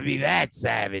don't gotta be that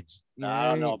savage. No, I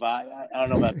don't know about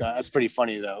that. That's pretty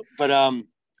funny though. But I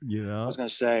was gonna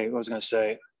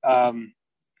say.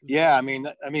 Yeah, I mean,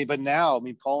 but now,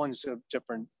 Poland's a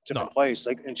different place,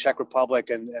 like in Czech Republic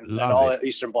and all the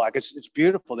Eastern Bloc. It's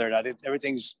beautiful there now.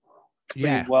 Everything's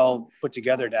pretty well put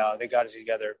together now. They got it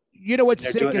together. You know what's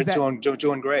sick is that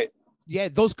doing great. Yeah,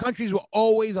 those countries were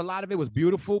always, a lot of it was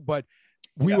beautiful, but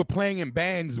we were playing in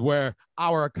bands where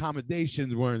our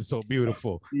accommodations weren't so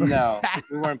beautiful. No,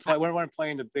 we weren't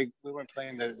playing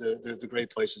the great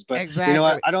places. But exactly. You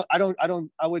know what?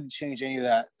 I wouldn't change any of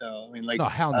that though. I mean, like, no,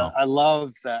 hell no. I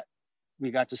love that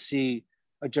we got to see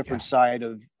a different side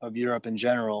of Europe in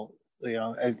general. The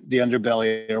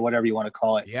underbelly or whatever you want to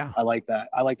call it. Yeah, I like that.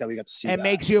 I like that we got to see. It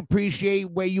makes you appreciate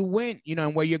where you went,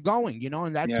 and where you're going,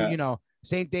 and that's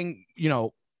same thing,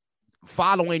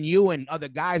 following you and other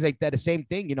guys like that, the same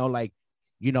thing,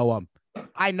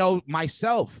 I know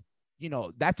myself,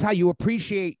 that's how you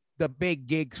appreciate the big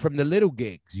gigs from the little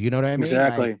gigs. You know what I mean?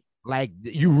 Exactly. Like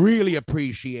you really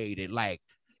appreciate it. Like,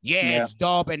 it's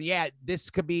dope. And this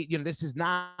could be, this is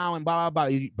now and blah, blah,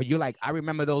 blah. But you're like, I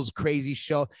remember those crazy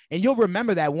shows. And you'll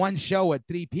remember that one show with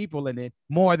 3 people in it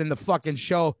more than the fucking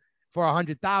show for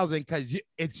 100,000. Because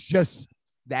it's just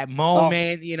that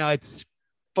moment, it's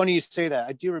funny you say that.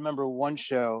 I do remember one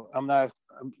show. I'm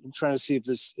trying to see if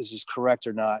this is correct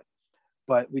or not,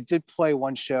 but we did play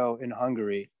one show in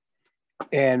Hungary,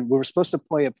 and we were supposed to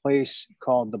play a place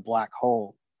called the Black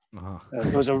Hole. Uh-huh.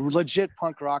 It was a legit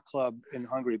punk rock club in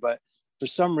Hungary, but for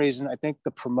some reason, I think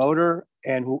the promoter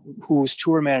and who was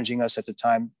tour managing us at the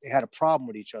time, they had a problem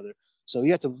with each other. So he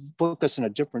had to book us in a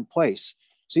different place.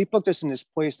 So he booked us in this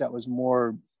place that was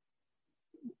more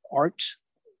art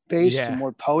based and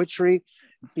more poetry.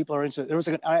 People are into. There was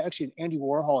actually an Andy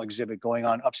Warhol exhibit going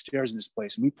on upstairs in this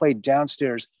place, and we played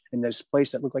downstairs in this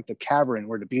place that looked like the cavern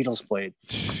where the Beatles played.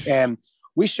 And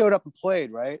we showed up and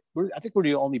played. Right, I think we're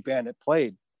the only band that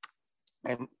played,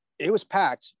 and it was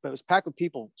packed. But it was packed with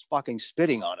people fucking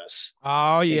spitting on us.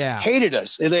 Oh yeah, they hated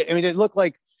us. It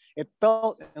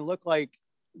felt and looked like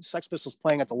Sex Pistols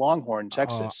playing at the Longhorn,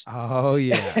 Texas. Oh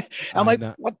yeah. I'm like,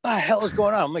 what the hell is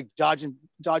going on? I'm like dodging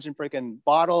freaking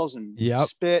bottles and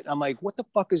spit. I'm like, what the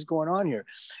fuck is going on here?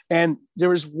 And there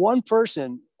was one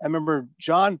person, I remember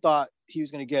John thought he was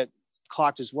going to get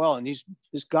clocked as well. And this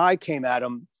guy came at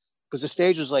him because the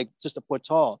stage was like just a foot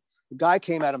tall. The guy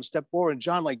came at him, stepped forward, and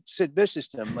John like Sid Vicious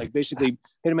him, like basically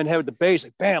hit him in the head with the bass,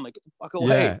 like bam, like get the fuck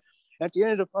away. Yeah. At the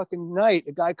end of the fucking night,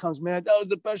 the guy comes, man, that was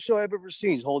the best show I've ever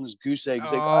seen. He's holding his goose egg.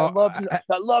 He's like,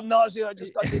 I love Nausea. I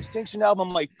just got the Extinction album.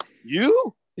 I'm like,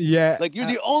 you? Yeah. Like you're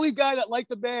the only guy that liked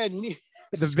the band.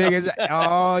 The biggest.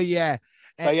 Oh yeah.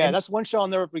 But yeah, that's one show I'll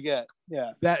never forget.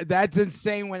 Yeah. That's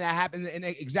insane when that happens. And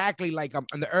exactly like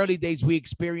in the early days we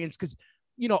experienced, because,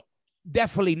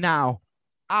 definitely now,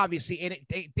 obviously,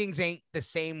 things ain't the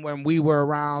same when we were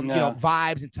around,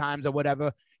 vibes and times or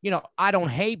whatever. I don't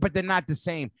hate, but they're not the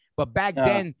same. But back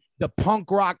then, the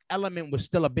punk rock element was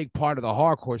still a big part of the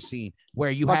hardcore scene, where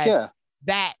you had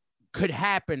that could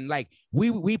happen. Like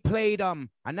we played, I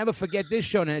never forget this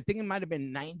show, and I think it might have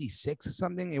been 96 or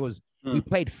something. It was, we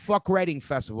played Fuck Reading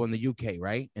Festival in the UK,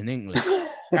 right? In England,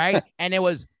 right? And it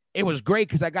was great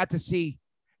because I got to see,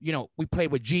 we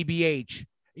played with GBH,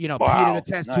 Peter the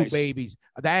Test Tube Babies,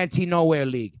 the Anti-Nowhere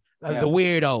League, the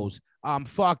Weirdos,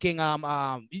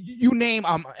 you name,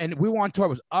 and we were on tour. It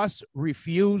was us,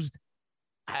 Refused.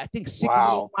 I think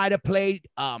Sycamore might have played.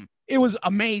 It was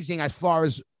amazing as far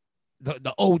as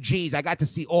the OGs. I got to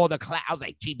see all the clouds. I was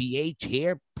like, GBH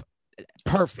here,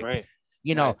 perfect.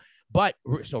 But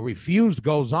so Refused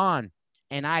goes on,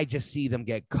 and I just see them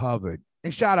get covered.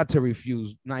 And shout out to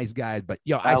Refused, nice guys. But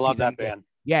I love that band.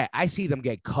 I see them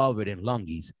get covered in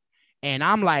lungies, and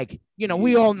I'm like,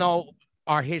 we all know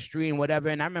our history and whatever.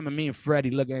 And I remember me and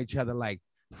Freddie looking at each other like,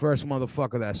 first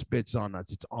motherfucker that spits on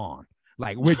us, it's on.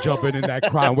 Like we're jumping in that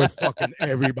crowd, we're fucking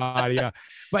everybody up.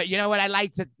 But you know what I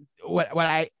liked to, what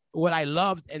I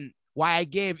loved, and why I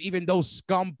give even those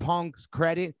scum punks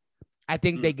credit. I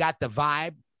think they got the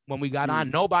vibe when we got on.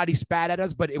 Nobody spat at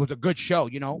us, but it was a good show.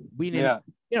 We didn't.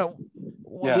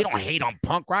 We don't hate on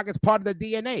punk rock. It's part of the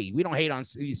DNA. We don't hate on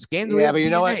skins. Yeah, but you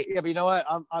know what? Yeah, but you know what?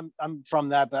 I'm from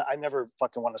that, but I never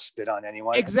fucking want to spit on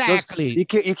anyone. Exactly. You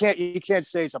can't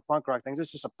say it's a punk rock thing.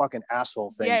 It's just a fucking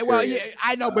asshole thing. Yeah, well, yeah,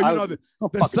 I know,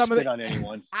 but some of on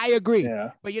anyone. I agree.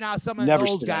 Yeah. But some of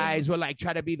those guys will like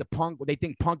try to be the punk. They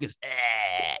think punk is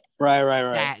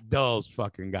right. Those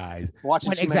fucking guys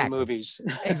watching too many movies.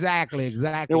 Exactly.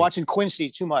 They're watching Quincy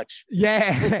too much.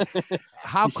 Yeah.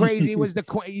 How crazy was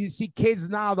you see, kids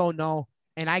now don't know.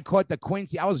 And I caught the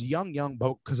Quincy. I was young,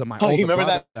 but because of my older you remember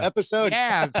brother. that episode?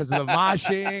 Yeah, because of the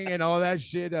moshing and all that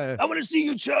shit. I want to see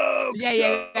you choke.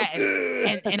 Yeah.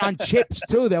 And on Chips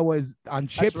too. There was on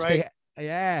Chips. Right.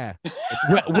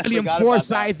 William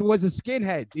Forsythe was a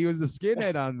skinhead. He was a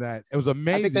skinhead on that. It was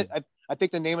amazing. I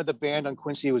think the name of the band on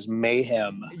Quincy was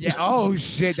Mayhem. Yeah. Oh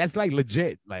shit, that's like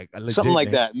legit, like a legit something like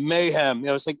name. that. Mayhem.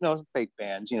 It's like it's a fake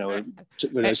band.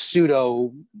 With a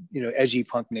pseudo, edgy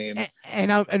punk name.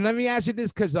 And let me ask you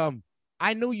this, because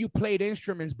I knew you played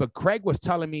instruments, but Craig was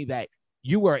telling me that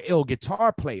you were an ill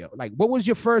guitar player. Like, what was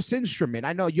your first instrument?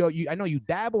 I know I know you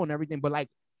dabble and everything, but like,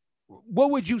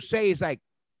 what would you say is like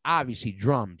obviously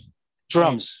drums?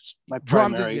 Drums, my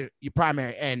primary. Drums is your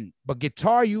primary, but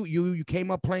guitar, you came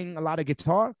up playing a lot of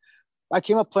guitar? I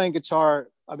came up playing guitar,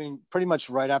 pretty much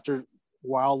right after,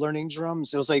 while learning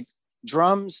drums. It was like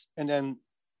drums, and then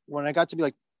when I got to be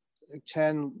like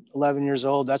 10, 11 years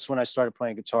old, that's when I started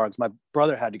playing guitar, because my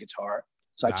brother had a guitar.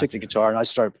 So I took the guitar and I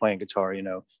started playing guitar,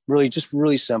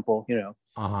 really simple,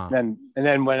 And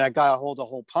then when I got a hold of the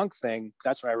whole punk thing,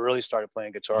 that's when I really started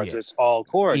playing guitar, because it's all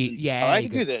chords. I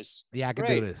can do this. Yeah, I can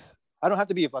do this. I don't have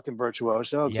to be a fucking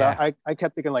virtuoso. I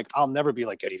kept thinking like, I'll never be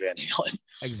like Eddie Van Halen.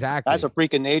 Exactly. That's a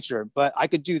freak of nature. But I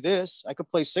could do this. I could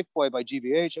play Sick Boy by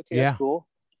GBH. Okay, that's cool.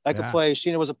 I could play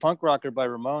Sheena Was a Punk Rocker by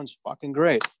Ramones. Fucking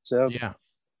great. So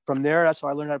from there, that's how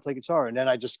I learned how to play guitar. And then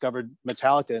I discovered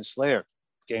Metallica and Slayer.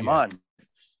 Game on.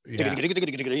 Yeah.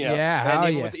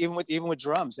 And even with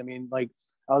drums.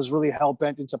 I was really hell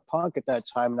bent into punk at that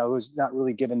time, and I was not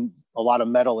really giving a lot of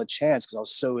metal a chance because I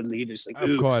was so elitist. Like,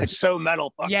 of course, it's so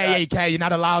metal. You can't. You're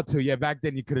not allowed to. Yeah, back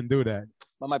then you couldn't do that.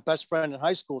 But my best friend in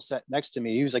high school sat next to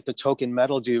me. He was like the token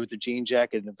metal dude with the jean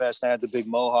jacket and the vest. And I had the big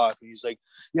mohawk. And he's like,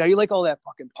 "Yeah, you like all that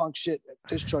fucking punk shit, that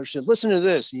Discharge shit. Listen to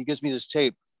this." And he gives me this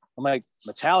tape. I'm like,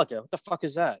 "Metallica? What the fuck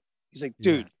is that?" He's like,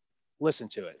 "Dude, listen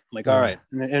to it." I'm like, "All right."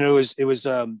 And it was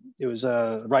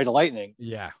Ride of Lightning.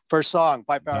 Yeah. First song,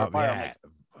 Five Power Fire. I'm like,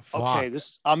 okay,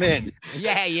 I'm in.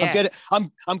 Yeah.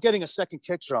 I'm getting a second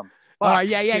kick drum.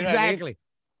 Exactly.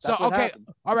 So okay,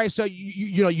 all right. So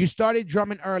you started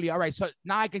drumming early. All right. So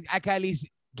now I can at least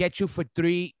get you for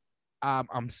 3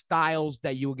 styles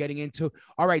that you were getting into.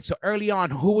 All right. So early on,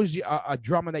 who was a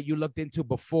drummer that you looked into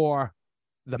before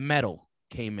the metal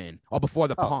came in, or before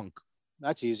the punk?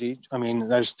 That's easy.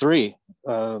 There's 3,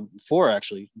 4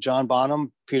 actually. John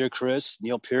Bonham, Peter Criss,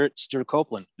 Neil Peart, Stuart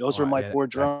Copeland. Those were my 4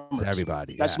 drummers. That's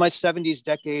everybody. That's my 70s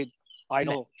decade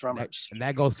idol drummers. And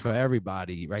that goes for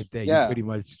everybody right there. You pretty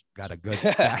much got a good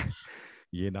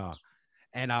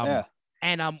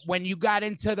And when you got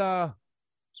into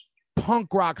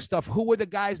punk rock stuff, who were the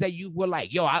guys that you were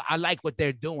like, yo, I like what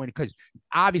they're doing? Because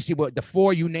obviously, what the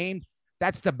four you named,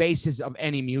 that's the basis of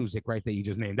any music, right? That you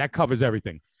just named, that covers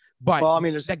everything. But well, I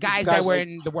mean, the guys that were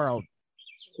in the world.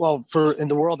 Well, in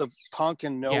the world of punk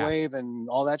and no wave and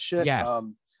all that shit. Yeah.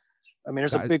 I mean,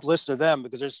 there's a big list of them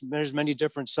because there's many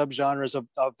different subgenres of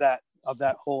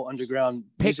that whole underground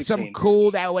pick music some scene.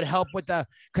 Cool that would help with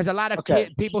because a lot of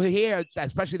people here,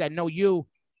 especially that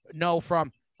know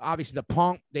from obviously the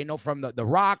punk, they know from the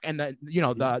rock and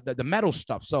the metal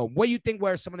stuff. So what do you think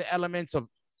were some of the elements of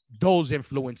those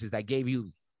influences that gave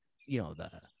you,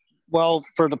 Well,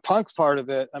 for the punk part of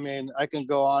it, I mean, I can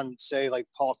go on and say like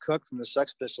Paul Cook from the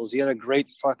Sex Pistols. He had a great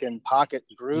fucking pocket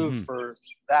groove for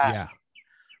that. Yeah.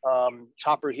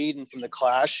 Chopper Headon from the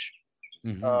Clash.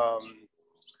 Let's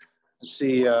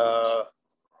see,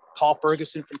 Paul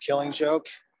Ferguson from Killing Joke.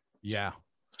 Yeah.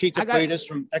 Pete DeFreitas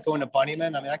from Echo and the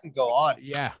Bunnymen. I mean, I can go on.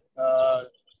 Yeah.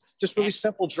 Just really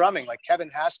simple drumming, like Kevin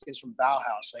Haskins from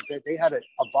Bauhaus. Like they had a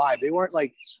vibe. They weren't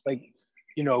like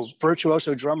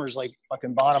virtuoso drummers like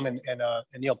fucking Bonham and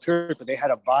Neil Peart, but they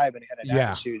had a vibe and they had an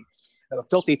attitude.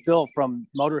 Filthy Phil from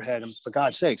Motorhead, and for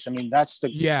God's sakes, I mean, that's the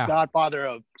godfather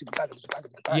of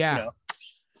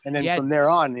And then from there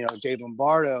on, Dave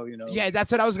Lombardo, Yeah,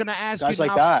 that's what I was gonna ask guys you.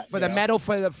 Like that for the metal,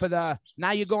 for the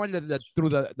now you're going to through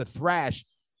the thrash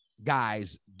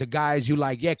guys, the guys you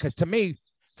like, because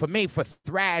for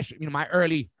thrash,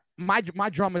 my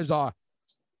drummers are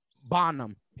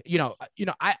Bonham.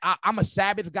 I'm a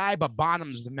Sabbath guy, but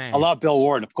Bonham's the man. I love Bill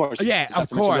Ward, of course. Yeah, of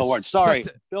course. Bill Ward. Sorry,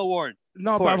 Bill Ward.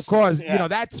 No, but of course,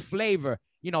 that's flavor.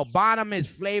 Bonham is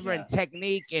flavor and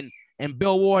technique, and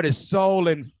Bill Ward is soul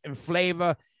and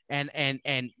flavor, and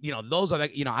those are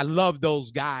I love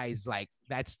those guys, like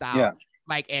that style.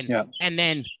 And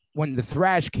then when the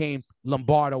thrash came,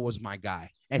 Lombardo was my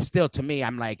guy, and still to me,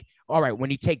 I'm like, all right,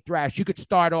 when you take thrash, you could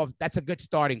start off. That's a good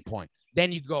starting point.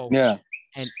 Then you go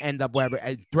and end up wherever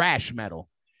thrash metal.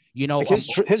 Like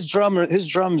his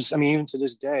drums. I mean, even to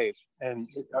this day, and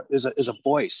is a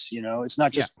voice. It's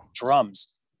not just drums.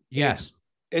 Yes,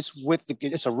 it's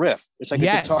a riff. It's like a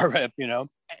guitar riff.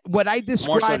 What I describe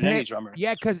more so than any drummer.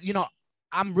 Yeah, because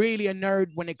I'm really a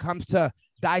nerd when it comes to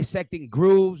dissecting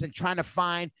grooves and trying to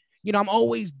find. I'm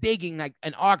always digging like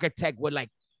an architect would like.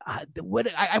 I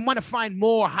want to find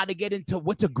more how to get into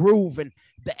what's a groove and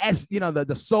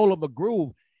the soul of a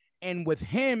groove. And with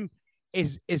him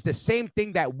is the same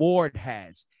thing that Ward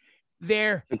has.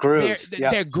 Their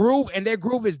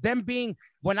groove is them being,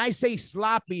 when I say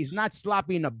sloppy, it's not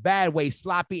sloppy in a bad way,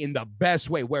 sloppy in the best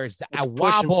way, where it's a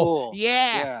wobble.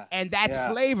 And that's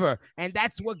flavor. And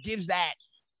that's what gives that.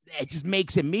 It just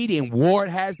makes it meaty. And Ward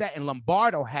has that, and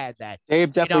Lombardo had that.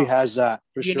 Dave definitely has that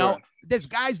for sure. There's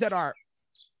guys that are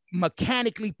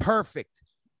mechanically perfect,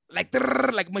 like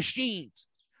machines.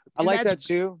 I like that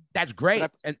too. That's great.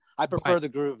 And I prefer the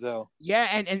groove though. Yeah,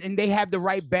 and they have the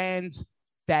right bands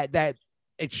that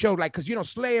it showed, like, because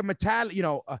Slayer,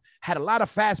 Metallica, had a lot of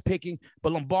fast picking,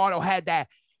 but Lombardo had that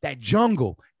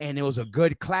jungle, and it was a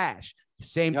good clash.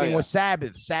 Same thing with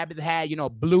Sabbath. Sabbath had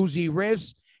bluesy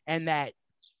riffs, and that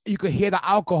you could hear the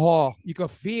alcohol, you could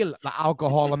feel the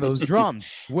alcohol on those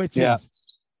drums, which is,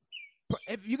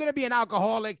 if you're gonna be an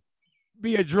alcoholic,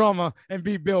 be a drummer and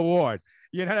be Bill Ward.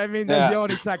 You know what I mean? That's the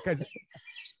only time, because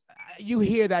you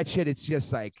hear that shit, it's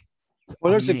just like.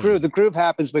 Well, there's the groove. The groove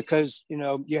happens because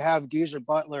you have Geezer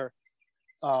Butler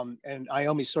and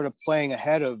Iommi sort of playing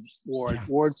ahead of Ward. Yeah.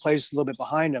 Ward plays a little bit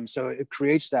behind him, so it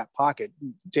creates that pocket.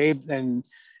 Dave and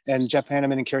Jeff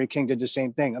Hanneman and Kerry King did the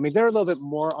same thing. I mean, they're a little bit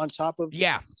more on top of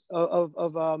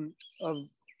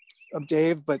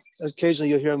Dave, but occasionally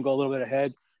you'll hear him go a little bit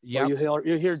ahead. Yeah, you'll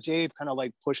hear Dave kind of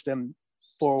like push them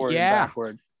forward and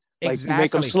backward. Like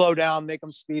make them slow down, make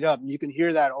them speed up. And you can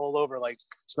hear that all over, like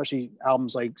especially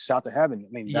albums like South of Heaven.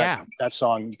 I mean, that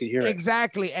song, you can hear it.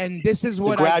 Exactly. And this is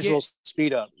what the gradual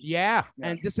speed up. Yeah.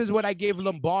 And this is what I gave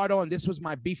Lombardo, and this was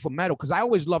my beef for metal, because I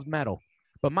always loved metal.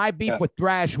 But my beef with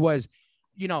thrash was,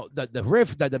 the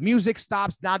riff, the music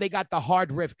stops. Now they got the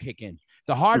hard riff kick in.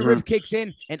 The hard riff kicks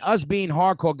in, and us being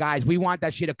hardcore guys, we want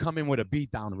that shit to come in with a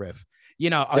beatdown riff.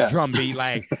 A drum beat,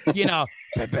 like, and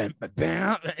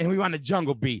we want a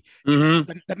jungle beat.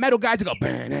 The metal guys go,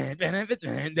 they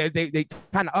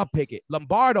kind of up pick it.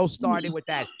 Lombardo started with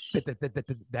that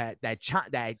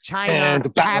China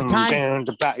halftime.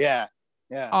 Yeah.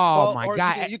 Oh my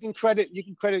God! You can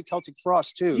credit Celtic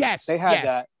Frost too. Yes, they had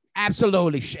that.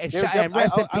 Absolutely. And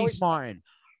rest in peace, Martin.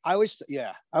 I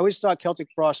always thought Celtic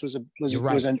Frost was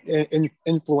an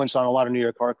influence on a lot of New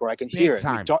York hardcore. I can hear it.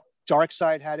 I mean, Dark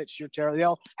Side had it. Sheer Terror. They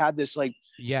all had this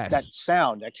that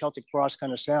sound, that Celtic Frost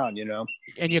kind of sound,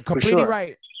 And you're completely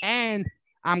right. And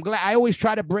I'm glad. I always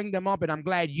try to bring them up, and I'm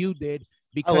glad you did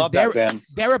because I love that band.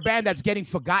 They're a band that's getting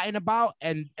forgotten about,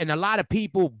 and a lot of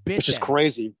people bitch. Which is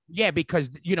crazy. Yeah, because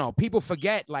people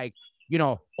forget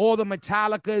all the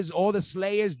Metallicas, all the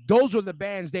Slayers. Those were the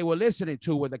bands they were listening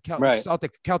to. With the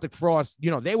Celtic Frost.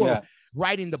 They were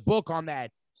writing the book on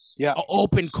that. Yeah,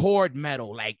 open chord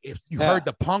metal. Like if you heard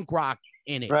the punk rock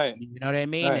in it, right? You know what I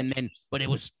mean? Right. But it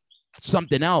was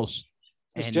something else.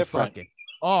 It's different.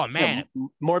 Oh man,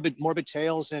 morbid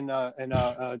tales and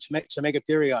to make a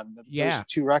theory on them. Those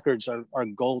two records are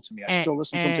gold to me. I still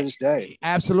listen to them to this day.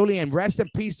 Absolutely, and rest in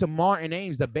peace to Martin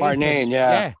Ames, the bass Martin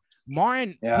Ames,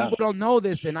 Martin. People don't know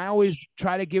this, and I always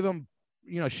try to give him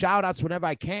shout outs whenever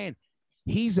I can.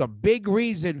 He's a big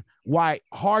reason why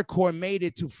hardcore made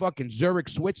it to fucking Zurich,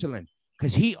 Switzerland,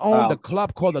 because he owned a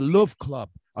club called the Luft Club,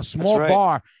 a small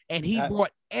bar, and he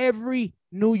brought every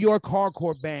New York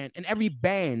hardcore band and every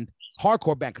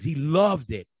hardcore band, because he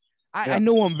loved it. I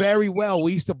knew him very well.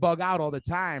 We used to bug out all the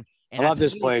time. And I love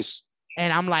this place.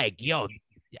 And I'm like, yo,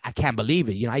 I can't believe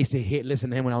it. I used to listen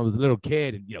to him when I was a little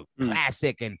kid, and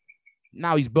classic. And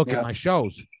now he's booking my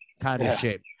shows, kind of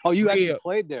shit. Oh, you actually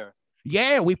played there?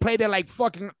 Yeah, we played there like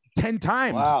fucking 10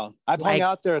 times. Wow. I've hung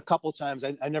out there a couple times.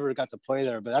 I never got to play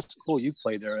there, but that's cool. You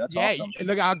played there. That's awesome.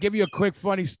 Look, I'll give you a quick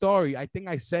funny story. I think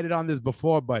I said it on this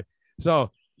before, but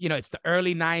so, it's the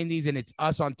early 90s and it's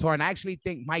us on tour. And I actually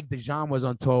think Mike DeJean was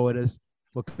on tour with us.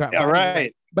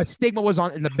 Right. But Stigma was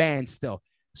in the band still.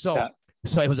 So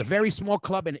it was a very small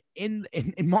club. And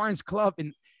in Martin's club,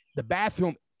 in the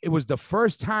bathroom, it was the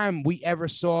first time we ever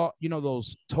saw,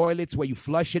 those toilets where you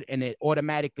flush it and it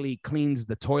automatically cleans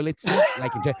the toilet seat.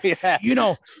 Like,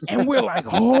 and we're like,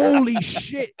 holy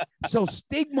shit. So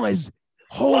Stigma is,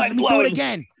 let me do it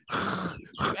again.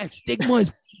 And Stigma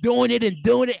is doing it.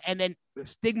 And then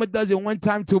Stigma does it one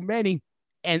time too many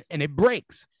and it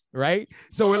breaks. Right.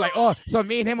 So we're like, so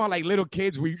me and him are like little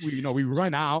kids. We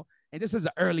run out. And this is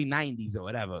the early 90s or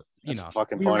whatever. That's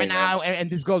fucking funny. Now, and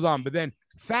this goes on. But then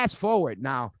fast forward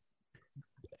now,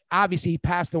 obviously he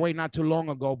passed away not too long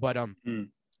ago, but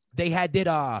they did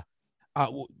a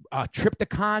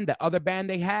Triptychon, the other band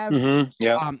they have.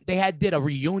 They did a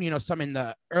reunion or something in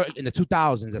the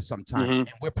 2000s or sometime.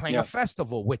 And we're playing a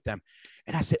festival with them.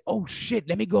 And I said, oh shit,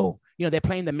 let me go. They're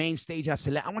playing the main stage. I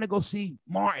said, I want to go see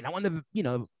Martin. I want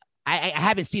to, I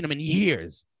haven't seen him in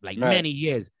years, many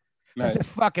years. So I said,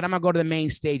 fuck it, I'm gonna go to the main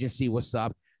stage and see what's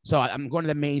up. So I'm going to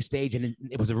the main stage, and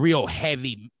it was a real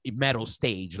heavy metal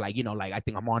stage. I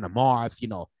think I'm on a Marth,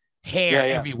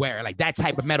 hair everywhere, like that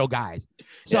type of metal guys.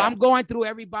 So I'm going through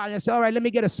everybody. I said, all right, let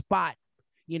me get a spot.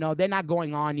 They're not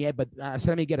going on yet, but I said,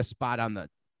 let me get a spot on the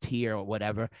tier or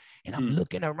whatever. And I'm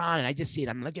looking around, and I just see it.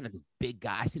 I'm looking at this big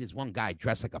guy. I see this one guy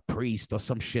dressed like a priest or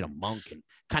some shit, a monk, and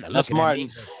kind of looking at me.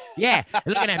 Yeah,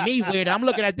 looking at me weird. I'm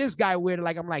looking at this guy weird.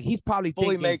 I'm like, he's probably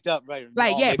fully thinking, made up, right?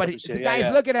 But the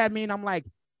guy's looking at me, and I'm like,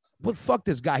 well, fuck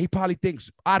this guy. He probably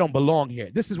thinks I don't belong here.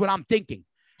 This is what I'm thinking.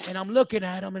 And I'm looking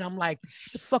at him, and I'm like,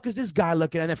 the fuck is this guy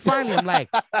looking at? And then finally, I'm like,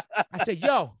 I said,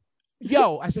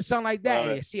 yo, I said something like that.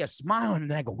 And I see a smile,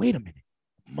 and then I go, wait a minute,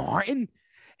 Martin?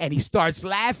 And he starts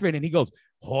laughing, and he goes,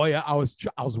 Hoya, I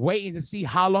was waiting to see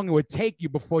how long it would take you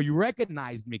before you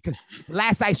recognized me. Because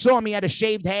last I saw him, he had a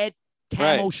shaved head,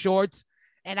 camo shorts.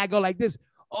 And I go like this,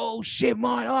 oh, shit,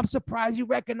 Martin, I'm surprised you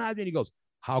recognized me. And he goes,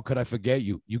 how could I forget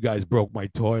you? You guys broke my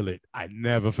toilet. I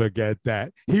never forget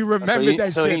that. He remembered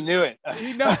that so shit. He knew it.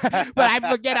 But I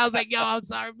forget. I was like, yo, I'm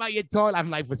sorry about your toilet. I'm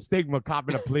like, for Stigma,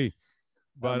 copping a plea.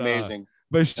 But, amazing.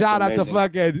 But shout out to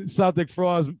fucking Celtic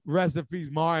Frost. Rest in peace,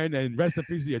 Martin. And rest in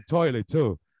peace to your toilet,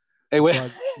 too. Hey,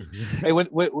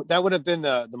 that would have been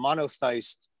the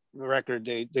Monotheist record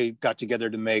they got together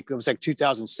to make. It was like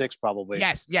 2006 probably.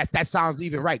 Yes, that sounds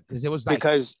even right, because it was like,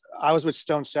 because I was with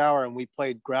Stone Sour and we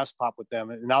played Grass Pop with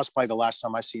them, and that was probably the last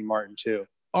time I seen Martin too.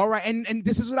 All right, and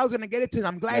this is what I was gonna get into.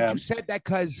 I'm glad you said that,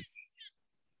 because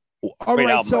Great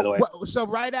album, so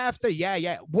right after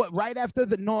right after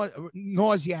the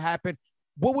Nausea happened,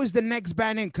 what was the next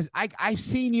band in? Because I've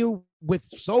seen you with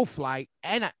Soulfly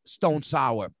and Stone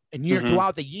Sour and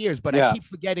throughout the years, but I keep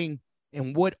forgetting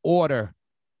in what order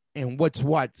and what's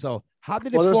what. So how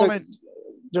did it form?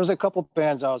 There was a couple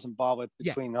bands I was involved with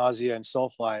between Nausea and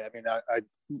Soulfly. I mean,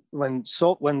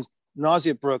 when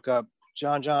Nausea broke up,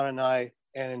 John and I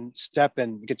and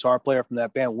Steppen, guitar player from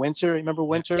that band, Winter. Remember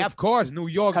Winter? Yeah, of course. New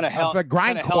York, kind of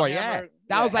grindcore. Yeah,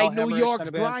 that was like New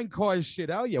York's grindcore shit.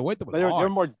 Hell yeah, Winter was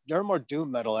hard. They're more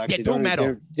doom metal actually. Yeah, doom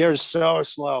metal. They're so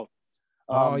slow.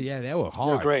 They were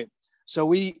hard. They're great. So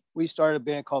we started a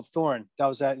band called Thorn. That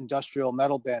was that industrial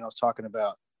metal band I was talking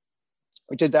about.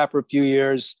 We did that for a few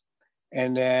years,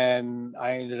 and then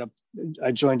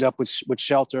I joined up with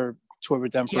Shelter toured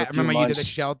with them for Yeah, a few remember months. you did the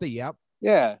Shelter. Yep.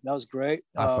 Yeah, that was great.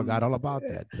 I forgot all about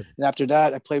that. And after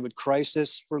that, I played with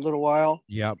Crisis for a little while.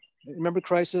 Yep. Remember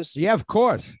Crisis? Yeah, of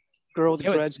course. Girl with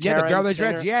the dreads. Yeah, Karen, the girl with the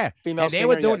singer, dreads. Yeah. female and they singer,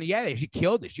 were doing, she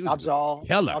killed it. She was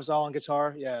killer. Abzal on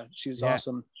guitar. Yeah, she was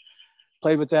awesome.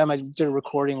 Played with them. I did a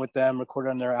recording with them, recorded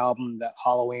on their album, the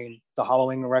Halloween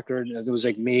record. It was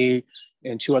like me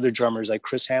and two other drummers, like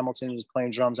Chris Hamilton was playing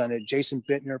drums on it. Jason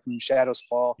Bittner from Shadows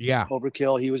Fall. Yeah.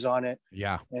 Overkill, he was on it.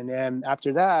 Yeah. And then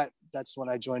after that, that's when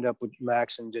I joined up with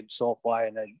Max and did Soulfly,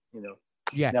 and then,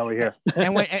 now we're here.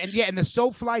 and the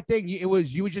Soulfly thing, you were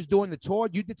just doing the tour.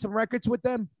 You did some records with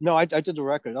them? No, I did the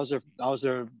record. I was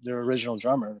their original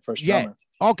drummer, the first drummer.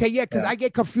 Okay, yeah, because I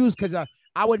get confused because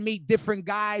I would meet different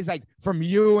guys like from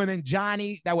you and then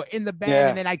Johnny that were in the band,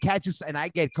 and then I catch you and I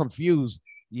get confused,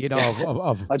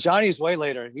 Johnny's way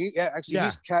later. He's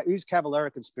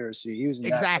Cavalera Conspiracy. He was in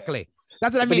exactly.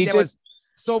 That's what I mean. There was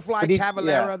Soulfly,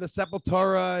 Cavalera, the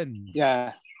Sepultura, and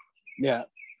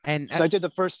and so I did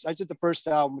the first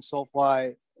album with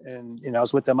Soulfly, and I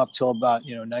was with them up till about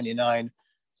 99.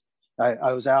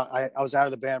 I was out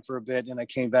of the band for a bit, and I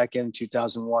came back in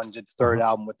 2001, did the third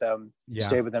album with them,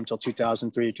 stayed with them till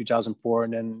 2003, 2004,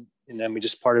 and then we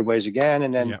just parted ways again.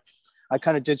 And then I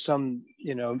kind of did some,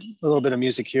 a little bit of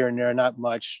music here and there, not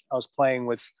much. I was playing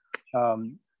with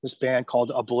this band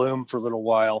called A Bloom for a little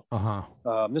while.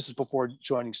 This is before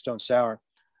joining Stone Sour.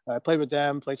 I played with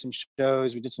them, played some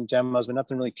shows, we did some demos, but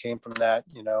nothing really came from that,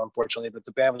 unfortunately. But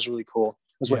the band was really cool.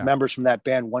 It was with members from that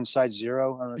band, One Side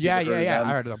Zero. I don't know if you've heard of them.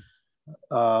 I heard of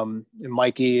them. And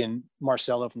Mikey and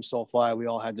Marcelo from Soulfly, we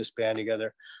all had this band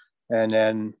together, and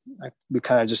then we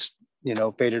kind of just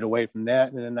faded away from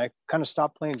that, and then I kind of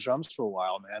stopped playing drums for a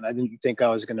while, man. I didn't think I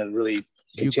was going to really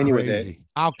continue with it.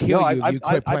 I'll kill you. You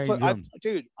quit playing drums.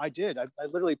 Dude, I did. I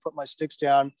literally put my sticks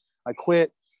down. I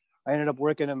quit. I ended up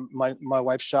working in my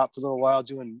wife's shop for a little while,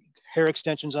 doing hair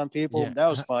extensions on people. That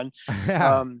was fun.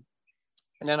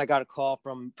 And then I got a call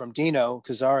from Dino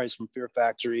Cazares from Fear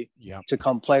Factory to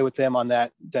come play with them on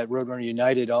that Roadrunner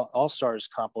United All Stars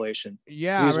compilation.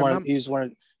 Yeah, he's one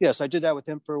of. Yes, I did that with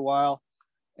him for a while,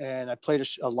 and I played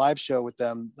a live show with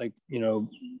them, like to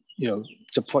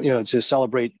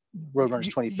celebrate Roadrunner's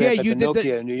 25th at the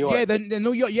Nokia in New York. Yeah, the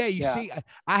New York. Yeah, you see,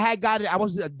 I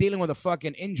was dealing with a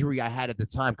fucking injury I had at the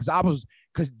time because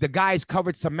the guys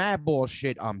covered some Madball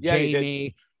shit.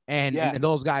 Jamie. And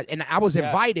those guys, and I was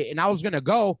invited, and I was gonna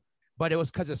go, but it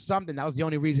was because of something. That was the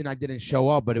only reason I didn't show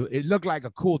up. But it looked like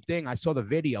a cool thing. I saw the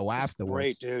video afterwards.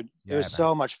 Great, dude. It was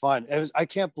so much fun. It was. I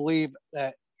can't believe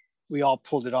that we all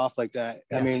pulled it off like that.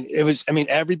 Yeah. I mean,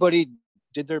 everybody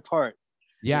did their part.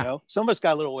 Yeah. Some of us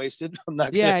got a little wasted. I'm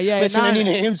not gonna mention any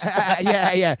names.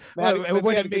 Man, it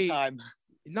wouldn't be a good time.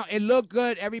 No, it looked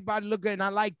good. Everybody looked good, and I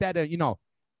like that.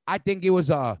 I think it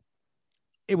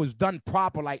was done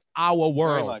proper, like our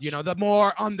world, the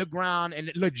more underground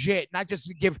and legit, not just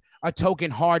to give a token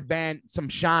hard band some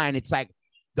shine. It's like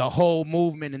the whole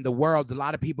movement in the world. A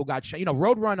lot of people got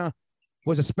Roadrunner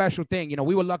was a special thing.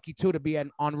 We were lucky too to be on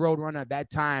Roadrunner at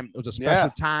that time. It was a special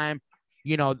time,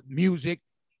 music.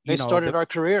 They started our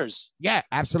careers. Yeah,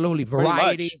 absolutely.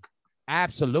 Variety.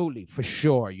 Absolutely. For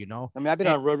sure. I've been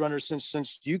on Roadrunner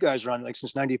since you guys run, like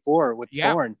since 94 with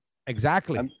Thorn.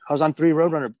 Exactly. I was on 4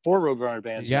 Roadrunner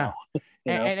bands. Yeah.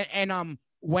 Now, and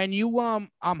when you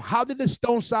how did the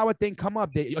Stone Sour thing come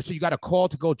up? So you got a call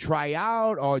to go try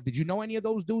out, or did you know any of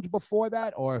those dudes before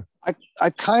that? Or I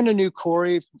kind of knew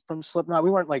Corey from Slipknot. We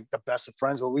weren't like the best of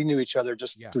friends, but we knew each other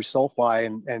just through Soulfly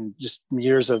and just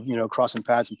years of crossing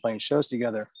paths and playing shows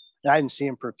together. And I didn't see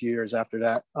him for a few years after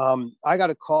that. I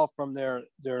got a call from their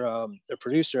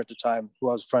producer at the time, who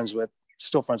I was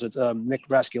still friends with, Nick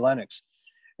Raskulenix.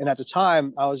 And at the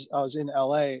time, I was in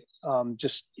LA,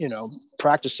 just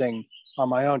practicing on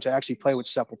my own to actually play with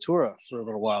Sepultura for a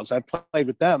little while. So I played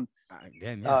with them,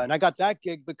 and I got that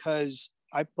gig because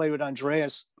I played with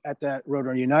Andreas at that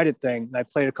Roadrunner United thing, and I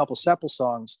played a couple Sepul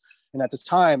songs. And at the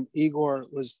time, Igor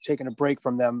was taking a break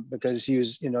from them because him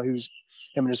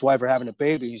and his wife were having a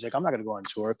baby. He's like, I'm not going to go on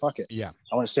tour. Fuck it. Yeah,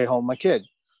 I want to stay home with my kid.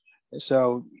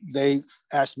 So they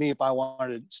asked me if I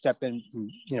wanted to step in,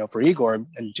 for Igor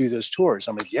and do those tours.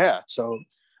 I'm like, yeah. So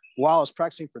while I was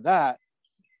practicing for that,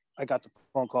 I got the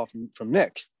phone call from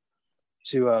Nick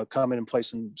to come in and play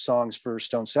some songs for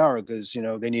Stone Sour because,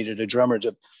 they needed a drummer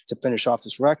to finish off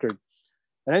this record.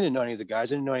 And I didn't know any of the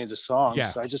guys. I didn't know any of the songs. Yeah.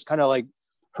 So I just kind of like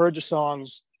heard the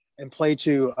songs and played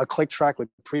to a click track with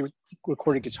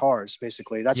pre-recorded guitars,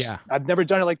 basically. I've never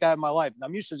done it like that in my life.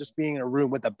 I'm used to just being in a room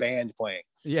with a band playing.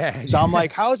 Yeah. So I'm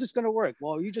like, how is this going to work?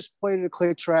 Well, you just played a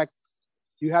click track.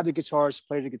 You have the guitars,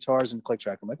 play the guitars and click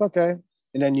track. I'm like, okay.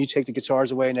 and then you take the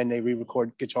guitars away, and then they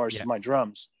re-record guitars to my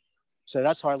drums. So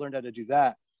that's how I learned how to do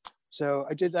that. So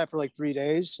I did that for like 3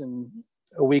 days, and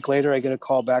a week later, I get a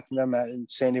call back from them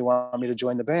saying they want me to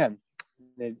join the band,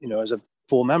 as a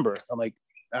full member. I'm like,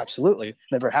 absolutely.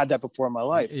 Never had that before in my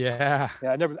life. Yeah.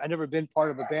 I never been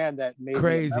part of a band that made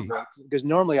crazy me a member, because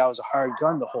normally I was a hired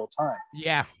gun the whole time.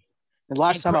 Yeah. And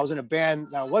last time I was in a band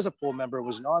that was a full member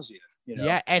was Nausea.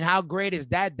 Yeah. And how great is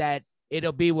that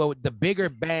it'll be with the bigger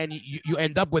band you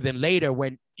end up with them later,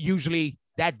 when usually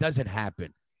that doesn't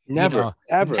happen. Never,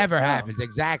 ever. Never happens.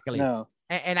 Exactly. No.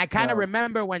 And I kind of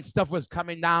remember when stuff was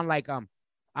coming down, like, I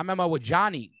remember with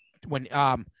Johnny, when,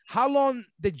 how long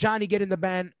did Johnny get in the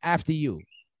band after you?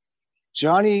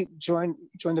 Johnny joined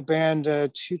the band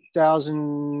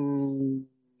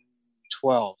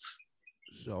 2012.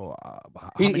 So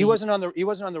he wasn't on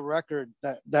the record,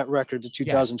 that record, the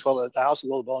 2012, the House of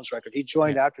Little Bones record. He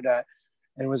joined after that,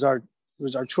 and was our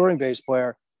touring bass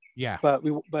player. Yeah, but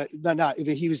he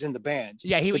was in the band.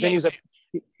 Yeah, he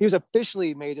was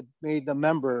officially made the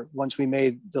member once we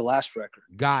made the last record.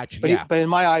 Gotcha. But in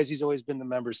my eyes, he's always been the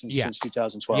member since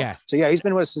 2012. Yeah. So he's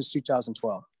been with us since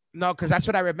 2012. No, because that's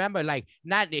what I remember. Like,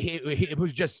 it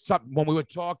was just something when we were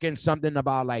talking something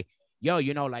about like, yo,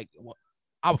 like,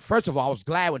 first of all, I was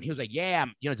glad when he was like, yeah,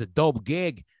 it's a dope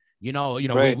gig,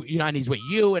 right. And he's with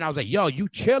you, and I was like, yo, you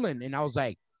chilling, and I was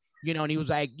like, and he was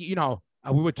like,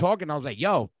 we were talking, I was like,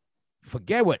 yo,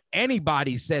 forget what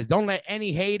anybody says. Don't let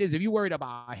any haters, if you're worried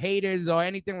about haters or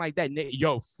anything like that,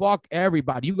 yo, fuck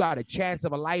everybody. You got a chance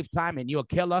of a lifetime, and you're a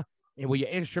killer, and with your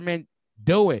instrument,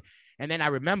 do it. And then I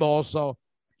remember also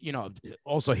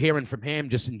hearing from him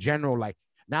just in general, like,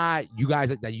 nah, you guys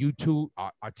that you two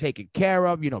are taken care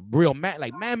of, real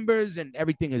members, and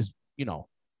everything is,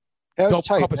 that was dope,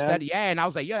 tight, man. Steady. Yeah. And I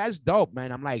was like, yeah, that's dope,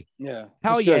 man. I'm like, yeah,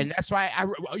 hell yeah. Good. And that's why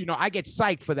I get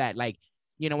psyched for that. Like,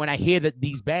 when I hear that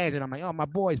these bands, and I'm like, oh, my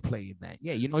boy's playing that.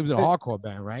 Yeah. He was in a hardcore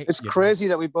band, right? It's crazy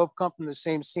that we both come from the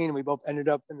same scene, and we both ended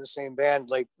up in the same band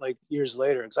like years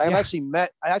later. Because I actually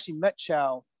met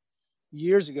Chow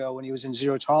years ago when he was in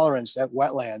Zero Tolerance at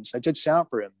Wetlands. I did sound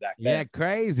for him back then. Yeah,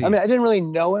 crazy. I mean, I didn't really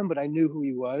know him, but I knew who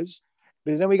he was.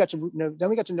 But then we got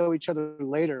to know each other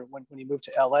later when he moved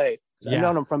to LA. Yeah. I've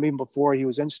known him from even before he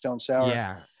was in Stone Sour.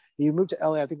 Yeah. He moved to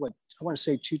LA, I think I want to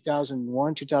say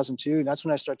 2001, 2002. And that's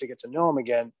when I started to get to know him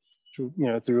again through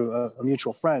a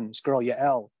mutual friend. This girl,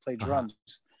 Yael, played drums.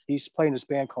 He's playing this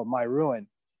band called My Ruin.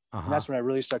 And that's when I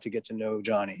really started to get to know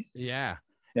Johnny. Yeah.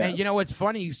 Yeah. And it's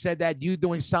funny you said that you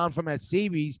doing sound from at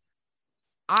CB's.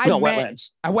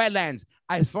 Wetlands. Wetlands.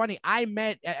 It's funny. I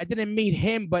didn't meet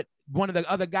him, but one of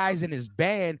the other guys in his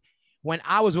band when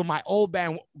I was with my old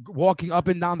band walking up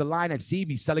and down the line at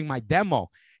CB's selling my demo.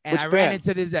 And I ran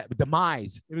into this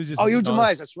Demise. It was just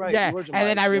Demise. That's right. Yeah. And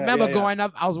then I remember going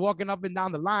up. I was walking up and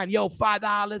down the line. Yo,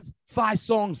 $5, 5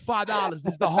 songs, $5. This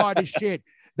is the hardest shit.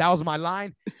 That was my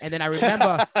line. And then I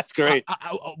remember that's great.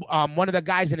 One of the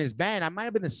guys in his band, I might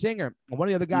have been the singer. One of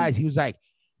the other guys, he was like,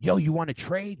 yo, you want to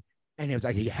trade? And he was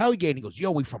like, hell yeah. And he goes, yo,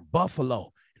 we from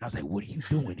Buffalo. And I was like, what are you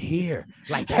doing here?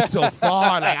 Like, that's so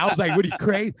far. Like, I was like, what are you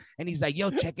crazy? And he's like, yo,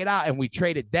 check it out. And we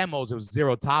traded demos. It was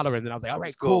Zero Tolerance. And I was like, all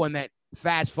right, cool. And then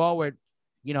fast forward,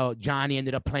 Johnny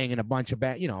ended up playing in a bunch of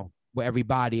bands, with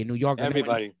everybody in New York.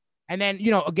 Everybody. And then,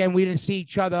 again, we didn't see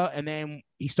each other. And then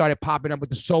he started popping up with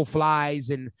the Soul Flies.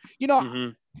 And,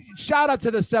 shout out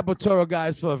to the Sepultura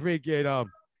guys for freaking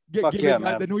giving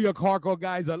the New York hardcore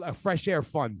guys a fresh air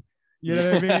fund. You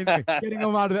know what I mean? Getting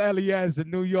them out of the LES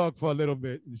in New York for a little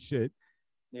bit and shit.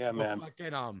 Yeah, man.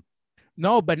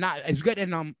 No, but not it's good.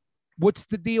 And what's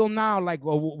the deal now? Like,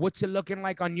 what's it looking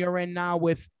like on your end now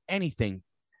with anything?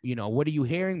 What are you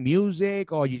hearing?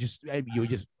 Music, or you just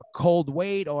cold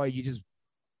wait, or you just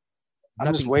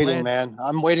I'm just waiting, man.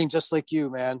 I'm waiting just like you,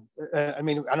 man. I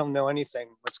mean, I don't know anything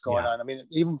what's going on. I mean,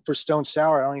 even for Stone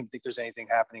Sour, I don't even think there's anything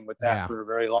happening with that for a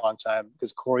very long time,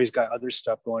 because Corey's got other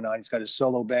stuff going on. He's got his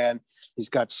solo band. He's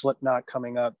got Slipknot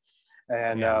coming up,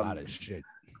 and a lot of shit.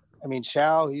 I mean,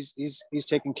 Chow, he's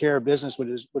taking care of business with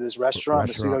his restaurant,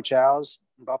 Mosquito Chow's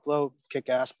in Buffalo,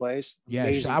 kick-ass place. Yeah,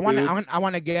 I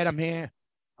want to get him here.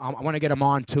 I want to get him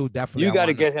on too. Definitely, you got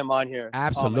to get him on here.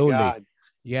 Absolutely. Oh my God.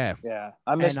 Yeah.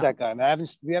 I miss that guy, man.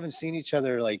 We haven't seen each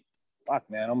other like, fuck,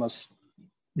 man, almost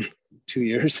 2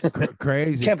 years.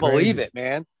 Crazy. Can't believe it,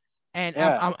 man. And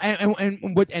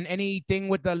and anything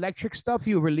with the electric stuff,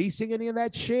 you releasing any of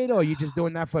that shit, or you just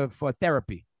doing that for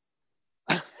therapy?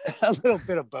 A little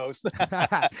bit of both.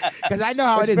 Because I know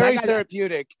how it is. Very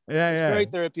therapeutic. It's very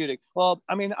therapeutic. Well,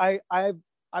 I mean, I'm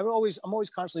always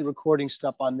constantly recording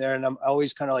stuff on there, and I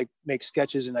always kind of like make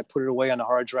sketches and I put it away on the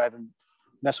hard drive and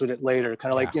mess with it later.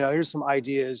 Kind of like, here's some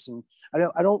ideas. And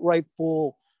I don't write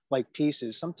full like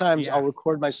pieces. Sometimes I'll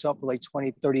record myself for like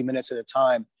 20, 30 minutes at a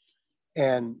time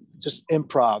and just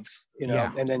improv,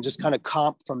 and then just kind of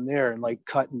comp from there and like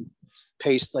cut and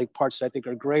paste like parts that I think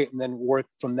are great, and then work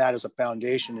from that as a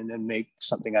foundation and then make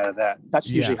something out of that. That's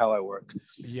usually how I work.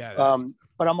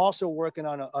 But I'm also working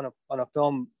on a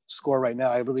film score right now.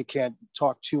 I really can't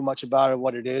talk too much about it,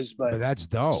 what it is, but that's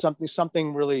dope.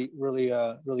 Something really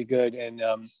good. And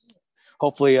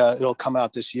hopefully it'll come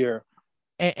out this year.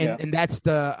 And that's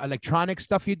the electronic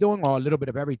stuff you're doing, or a little bit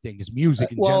of everything? Just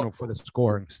music in general for the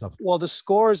scoring stuff? Well, the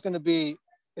score is going to be,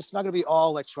 it's not going to be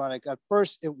all electronic. At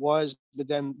first it was, but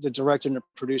then the director and the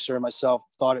producer and myself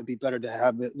thought it'd be better to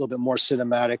have it a little bit more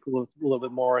cinematic, a little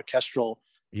bit more orchestral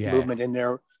movement in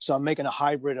there. So I'm making a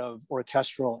hybrid of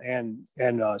orchestral and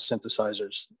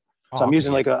synthesizers. So I'm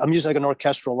using like an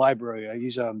orchestral library. I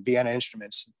use Vienna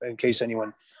Instruments in case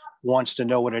anyone wants to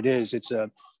know what it is. It's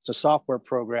a software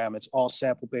program. It's all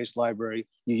sample-based library.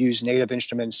 You use Native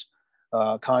Instruments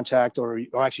Contact, or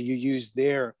actually you use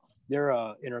their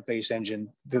interface engine,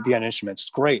 Vienna Instruments.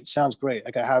 It's great. Sounds great.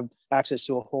 Like I have access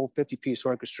to a whole 50-piece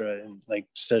orchestra and like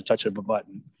instead of touching of a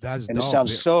button. It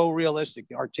sounds so realistic.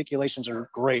 The articulations are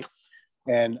great.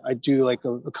 And I do like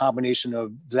a combination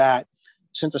of that,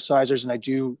 synthesizers, and I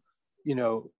do,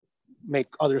 make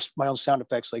my own sound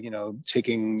effects, like,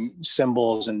 taking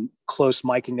cymbals and close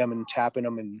micing them and tapping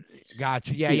them and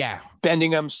gotcha. Yeah.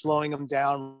 Bending them, slowing them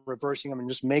down, reversing them, and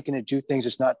just making it do things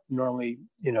it's not normally,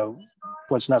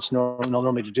 what's not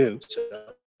normally to do.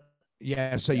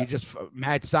 So you just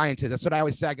mad scientist. That's what I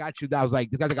always say. I got you. I was like,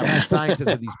 this guy's like a mad scientist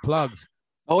with these plugs.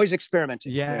 Always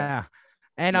experimenting. Yeah.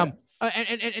 And I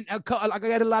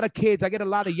get a lot of kids. I get a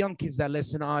lot of young kids that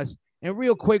listen to us. And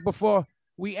real quick before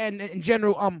we end, in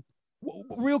general,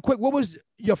 real quick, what was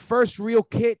your first real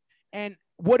kit, and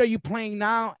what are you playing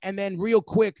now? And then real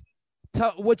quick,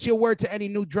 what's your word to any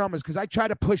new drummers? Because I try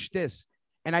to push this,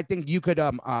 and I think you could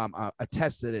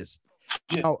attest to this.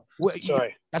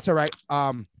 Sorry, that's all right.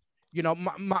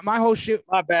 My whole shit.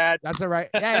 My bad. That's all right.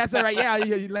 Yeah, that's all right. Yeah,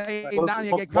 you lay it down.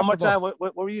 You get comfortable. One more time.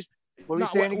 What were you? What were you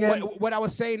saying again? What I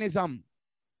was saying is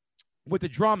with the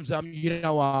drums, a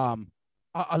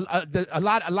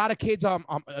lot of kids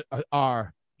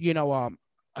are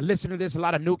listening to this. A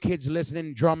lot of new kids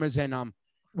listening, drummers, and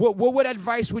what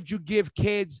advice would you give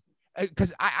kids?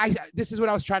 Because I this is what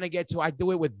I was trying to get to. I do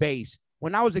it with bass.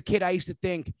 When I was a kid, I used to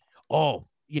think,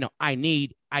 I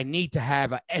need to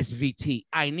have a SVT.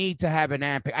 I need to have an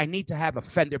amp. I need to have a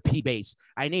Fender P bass.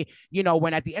 I need,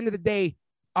 when at the end of the day,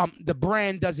 the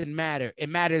brand doesn't matter. It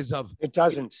matters of it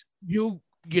doesn't. You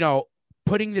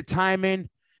putting the time in,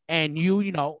 and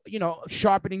you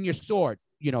sharpening your sword,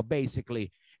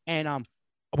 basically. And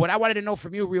what I wanted to know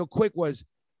from you real quick was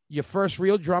your first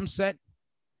real drum set,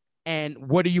 and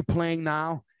what are you playing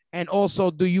now? And also,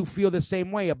 do you feel the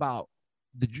same way about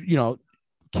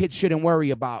kids shouldn't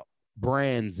worry about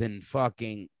brands and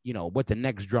fucking, what the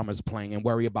next drummer's playing, and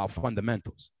worry about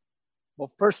fundamentals?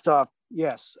 Well, first off,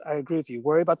 yes, I agree with you.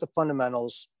 Worry about the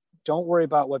fundamentals. Don't worry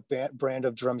about what brand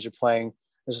of drums you're playing.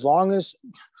 As long as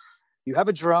you have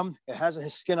a drum, it has a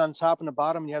skin on top and the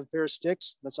bottom, and you have a pair of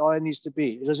sticks, that's all it needs to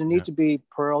be. It doesn't need to be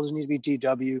Pearl, it doesn't need to be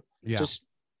DW. Yeah. Just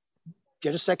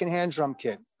get a secondhand drum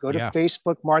kit. Go to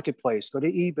Facebook Marketplace, go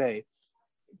to eBay,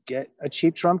 get a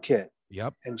cheap drum kit.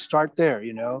 Yep. And start there.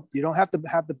 You don't have to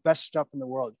have the best stuff in the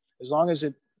world. As long as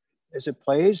it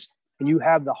plays and you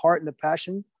have the heart and the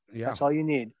passion, that's all you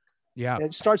need. Yeah. And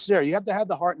it starts there. You have to have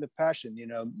the heart and the passion.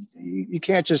 You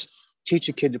can't just teach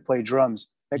a kid to play drums.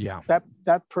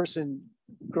 That person,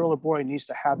 girl or boy, needs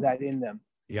to have that in them.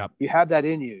 Yep. You have that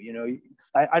in you.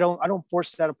 I don't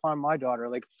force that upon my daughter.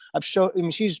 Like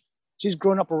she's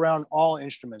grown up around all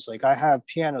instruments. Like I have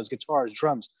pianos, guitars,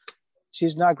 drums.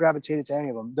 She's not gravitated to any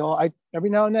of them. Though every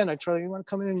now and then I try to, you want to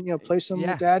come in and play some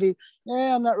with daddy?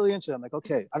 Yeah, I'm not really into it. I'm like,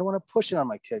 okay, I don't want to push it on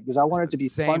my kid because I want it to be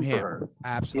fun for her.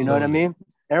 Absolutely. You know what I mean?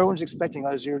 Everyone's expecting,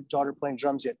 is your daughter playing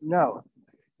drums yet? No.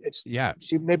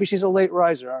 Maybe she's a late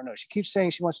riser. I don't know. She keeps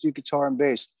saying she wants to do guitar and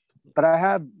bass, but I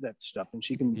have that stuff, and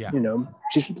she can,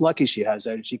 she's lucky she has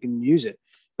that and she can use it.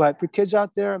 But for kids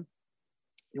out there,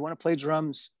 you want to play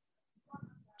drums,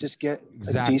 just get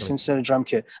a decent set of drum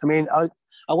kit. I mean,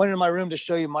 I went into my room to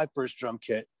show you my first drum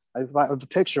kit. I have a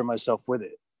picture of myself with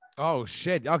it. Oh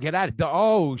shit! I'll get at it.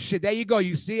 Oh shit! There you go.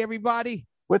 You see everybody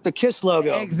with the KISS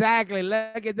logo. Exactly.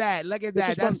 Look at that.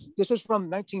 This is from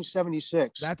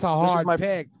 1976. That's a hard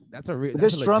pick. That's a real.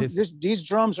 These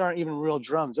drums aren't even real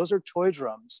drums. Those are toy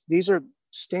drums. These are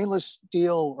stainless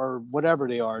steel or whatever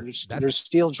they are. They're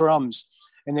steel drums,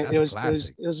 and it was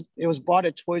bought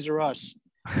at Toys R Us.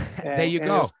 There you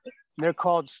go. They're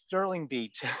called Sterling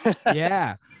Beat.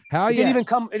 Yeah, hell It yeah.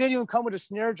 didn't even come with a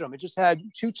snare drum. It just had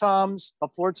 2 toms, a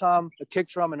 4-tom, a kick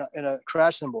drum, and a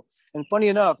crash cymbal. And funny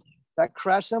enough, that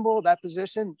crash cymbal, that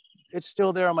position, it's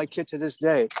still there on my kit to this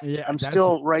day. Yeah, I'm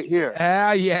still right here.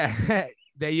 Yeah.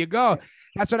 There you go.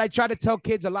 That's what I try to tell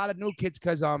kids, a lot of new kids,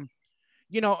 because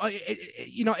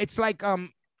it's like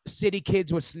city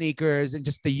kids with sneakers and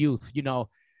just the youth.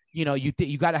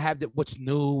 You got to have what's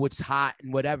new, what's hot,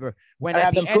 and whatever. When I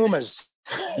have them Pumas.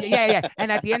 Yeah.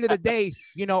 And at the end of the day,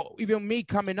 even me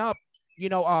coming up,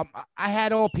 I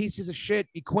had all pieces of shit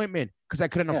equipment because I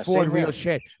couldn't afford real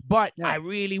shit. But I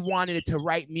really wanted it to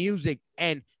write music,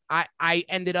 and I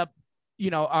ended up,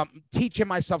 teaching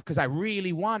myself because I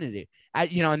really wanted it.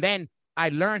 And then I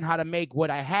learned how to make what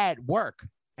I had work,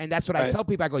 and that's what I tell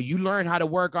people. I go, you learn how to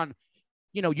work on.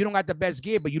 You don't got the best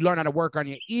gear, but you learn how to work on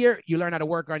your ear. You learn how to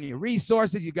work on your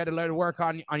resources. You got to learn to work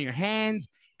on your hands,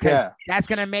 because that's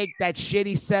going to make that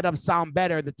shitty setup sound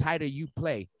better the tighter you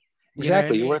play.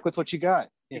 Exactly. You work with what you got.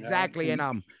 Exactly.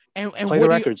 And play the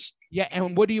records.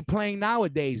 And what are you playing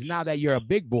nowadays, now that you're a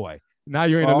big boy? Now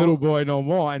you ain't a little boy no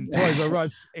more, and Toys R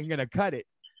Us ain't going to cut it.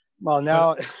 Well,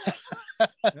 now,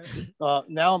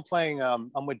 now I'm playing,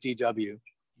 I'm with DW.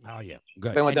 Oh, yeah.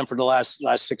 Good. Been with them for the last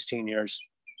 16 years.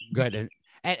 Good.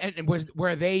 And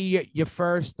were they your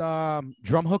first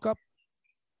drum hookup?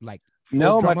 Like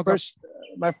no,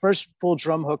 my first full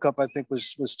drum hookup I think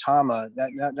was Tama.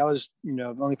 That was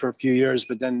only for a few years,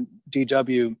 but then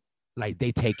DW, like,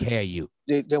 they take care of you.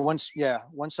 They once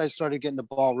I started getting the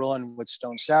ball rolling with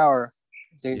Stone Sour,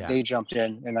 they jumped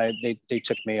in and they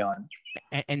took me on.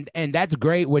 And that's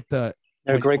great with they're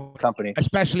a great company,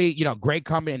 especially great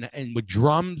company and with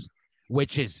drums,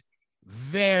 which is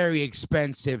very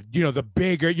expensive. The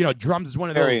bigger, drums is one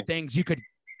of those things you could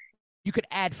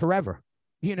add forever.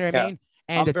 You know what I mean?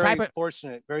 And I'm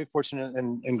very fortunate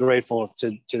and grateful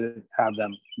to have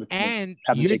them. And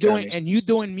you're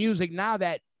doing music now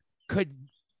that could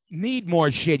need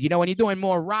more shit. When you're doing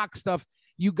more rock stuff,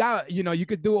 you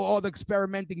could do all the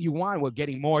experimenting you want with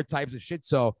getting more types of shit.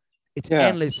 So it's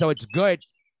endless. So it's good.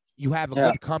 You have a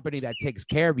good company that takes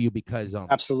care of you, because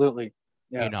absolutely,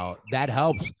 that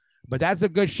helps. But that's a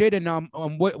good shit. And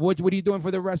what are you doing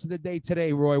for the rest of the day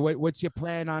today, Roy? What's your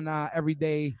plan on every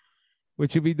day?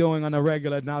 What you be doing on a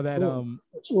regular now that all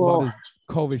this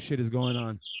COVID shit is going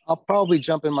on? I'll probably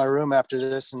jump in my room after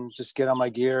this and just get on my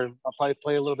gear. I'll probably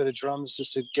play a little bit of drums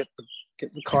just to get the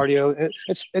cardio.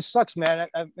 It sucks, man.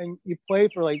 I mean, I play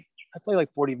like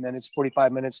 40 minutes,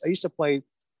 45 minutes. I used to play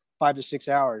 5 to 6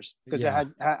 hours because I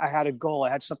had a goal. I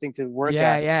had something to work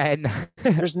at. Yeah.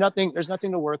 There's nothing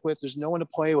to work with. There's no one to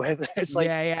play with. It's like,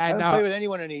 I don't play with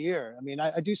anyone in a year. I mean,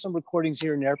 I do some recordings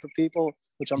here and there for people,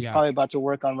 which I'm probably about to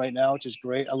work on right now, which is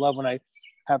great. I love when I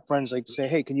have friends like say,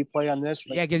 hey, can you play on this?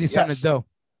 Like, gives you something to do.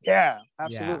 Yeah,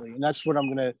 absolutely. Yeah. And that's what I'm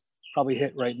going to probably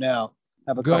hit right now.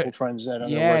 I have a couple friends that I'm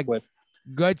going to work with.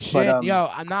 Good shit.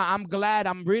 I'm glad.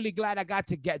 I'm really glad I got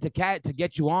to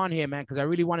get you on here, man, because I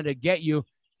really wanted to get you.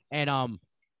 And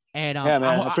man,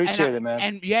 I appreciate it, man.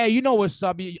 And you know what's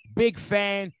up. Big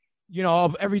fan,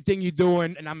 of everything you're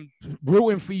doing, and I'm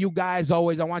rooting for you guys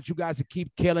always. I want you guys to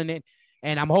keep killing it,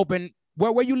 and I'm hoping.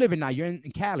 Where you living now? You're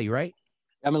in Cali, right?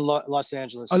 I'm in Los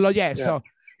Angeles. Oh, yeah. So,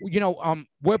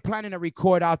 we're planning to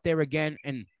record out there again,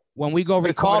 and when we go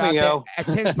record out there at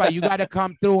 10 Spot, you got to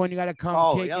come through and you got to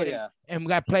come kick it. Yeah. And we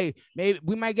got to play. Maybe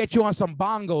we might get you on some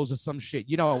bongos or some shit.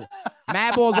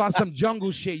 Mad Balls on some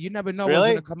jungle shit. You never know what's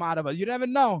gonna come out of it. You never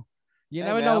know. You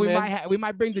never know. We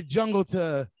might bring the jungle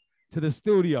to the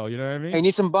studio. You know what I mean? Hey, you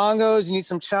need some bongos. You need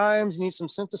some chimes. You need some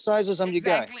synthesizers. I'm your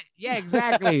guy. Yeah,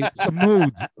 exactly. Some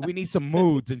moods. We need some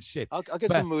moods and shit. I'll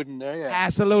get some mood in there. Yeah.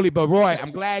 Absolutely. But Roy,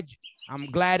 I'm glad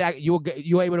you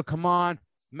were able to come on.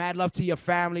 Mad love to your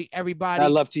family, everybody.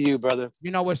 Mad love to you, brother.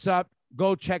 You know what's up.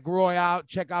 Go check Roy out.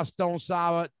 Check out Stone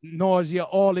Sour, Nausea,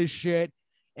 all this shit.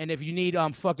 And if you need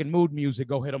fucking mood music,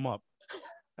 go hit him up.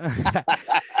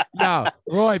 Yo,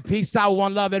 Roy, peace out.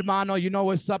 One love, hermano. You know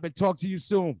what's up, and talk to you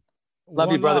soon.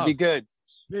 Love you, brother. Be good.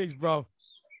 Peace, bro.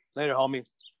 Later, homie.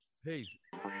 Peace.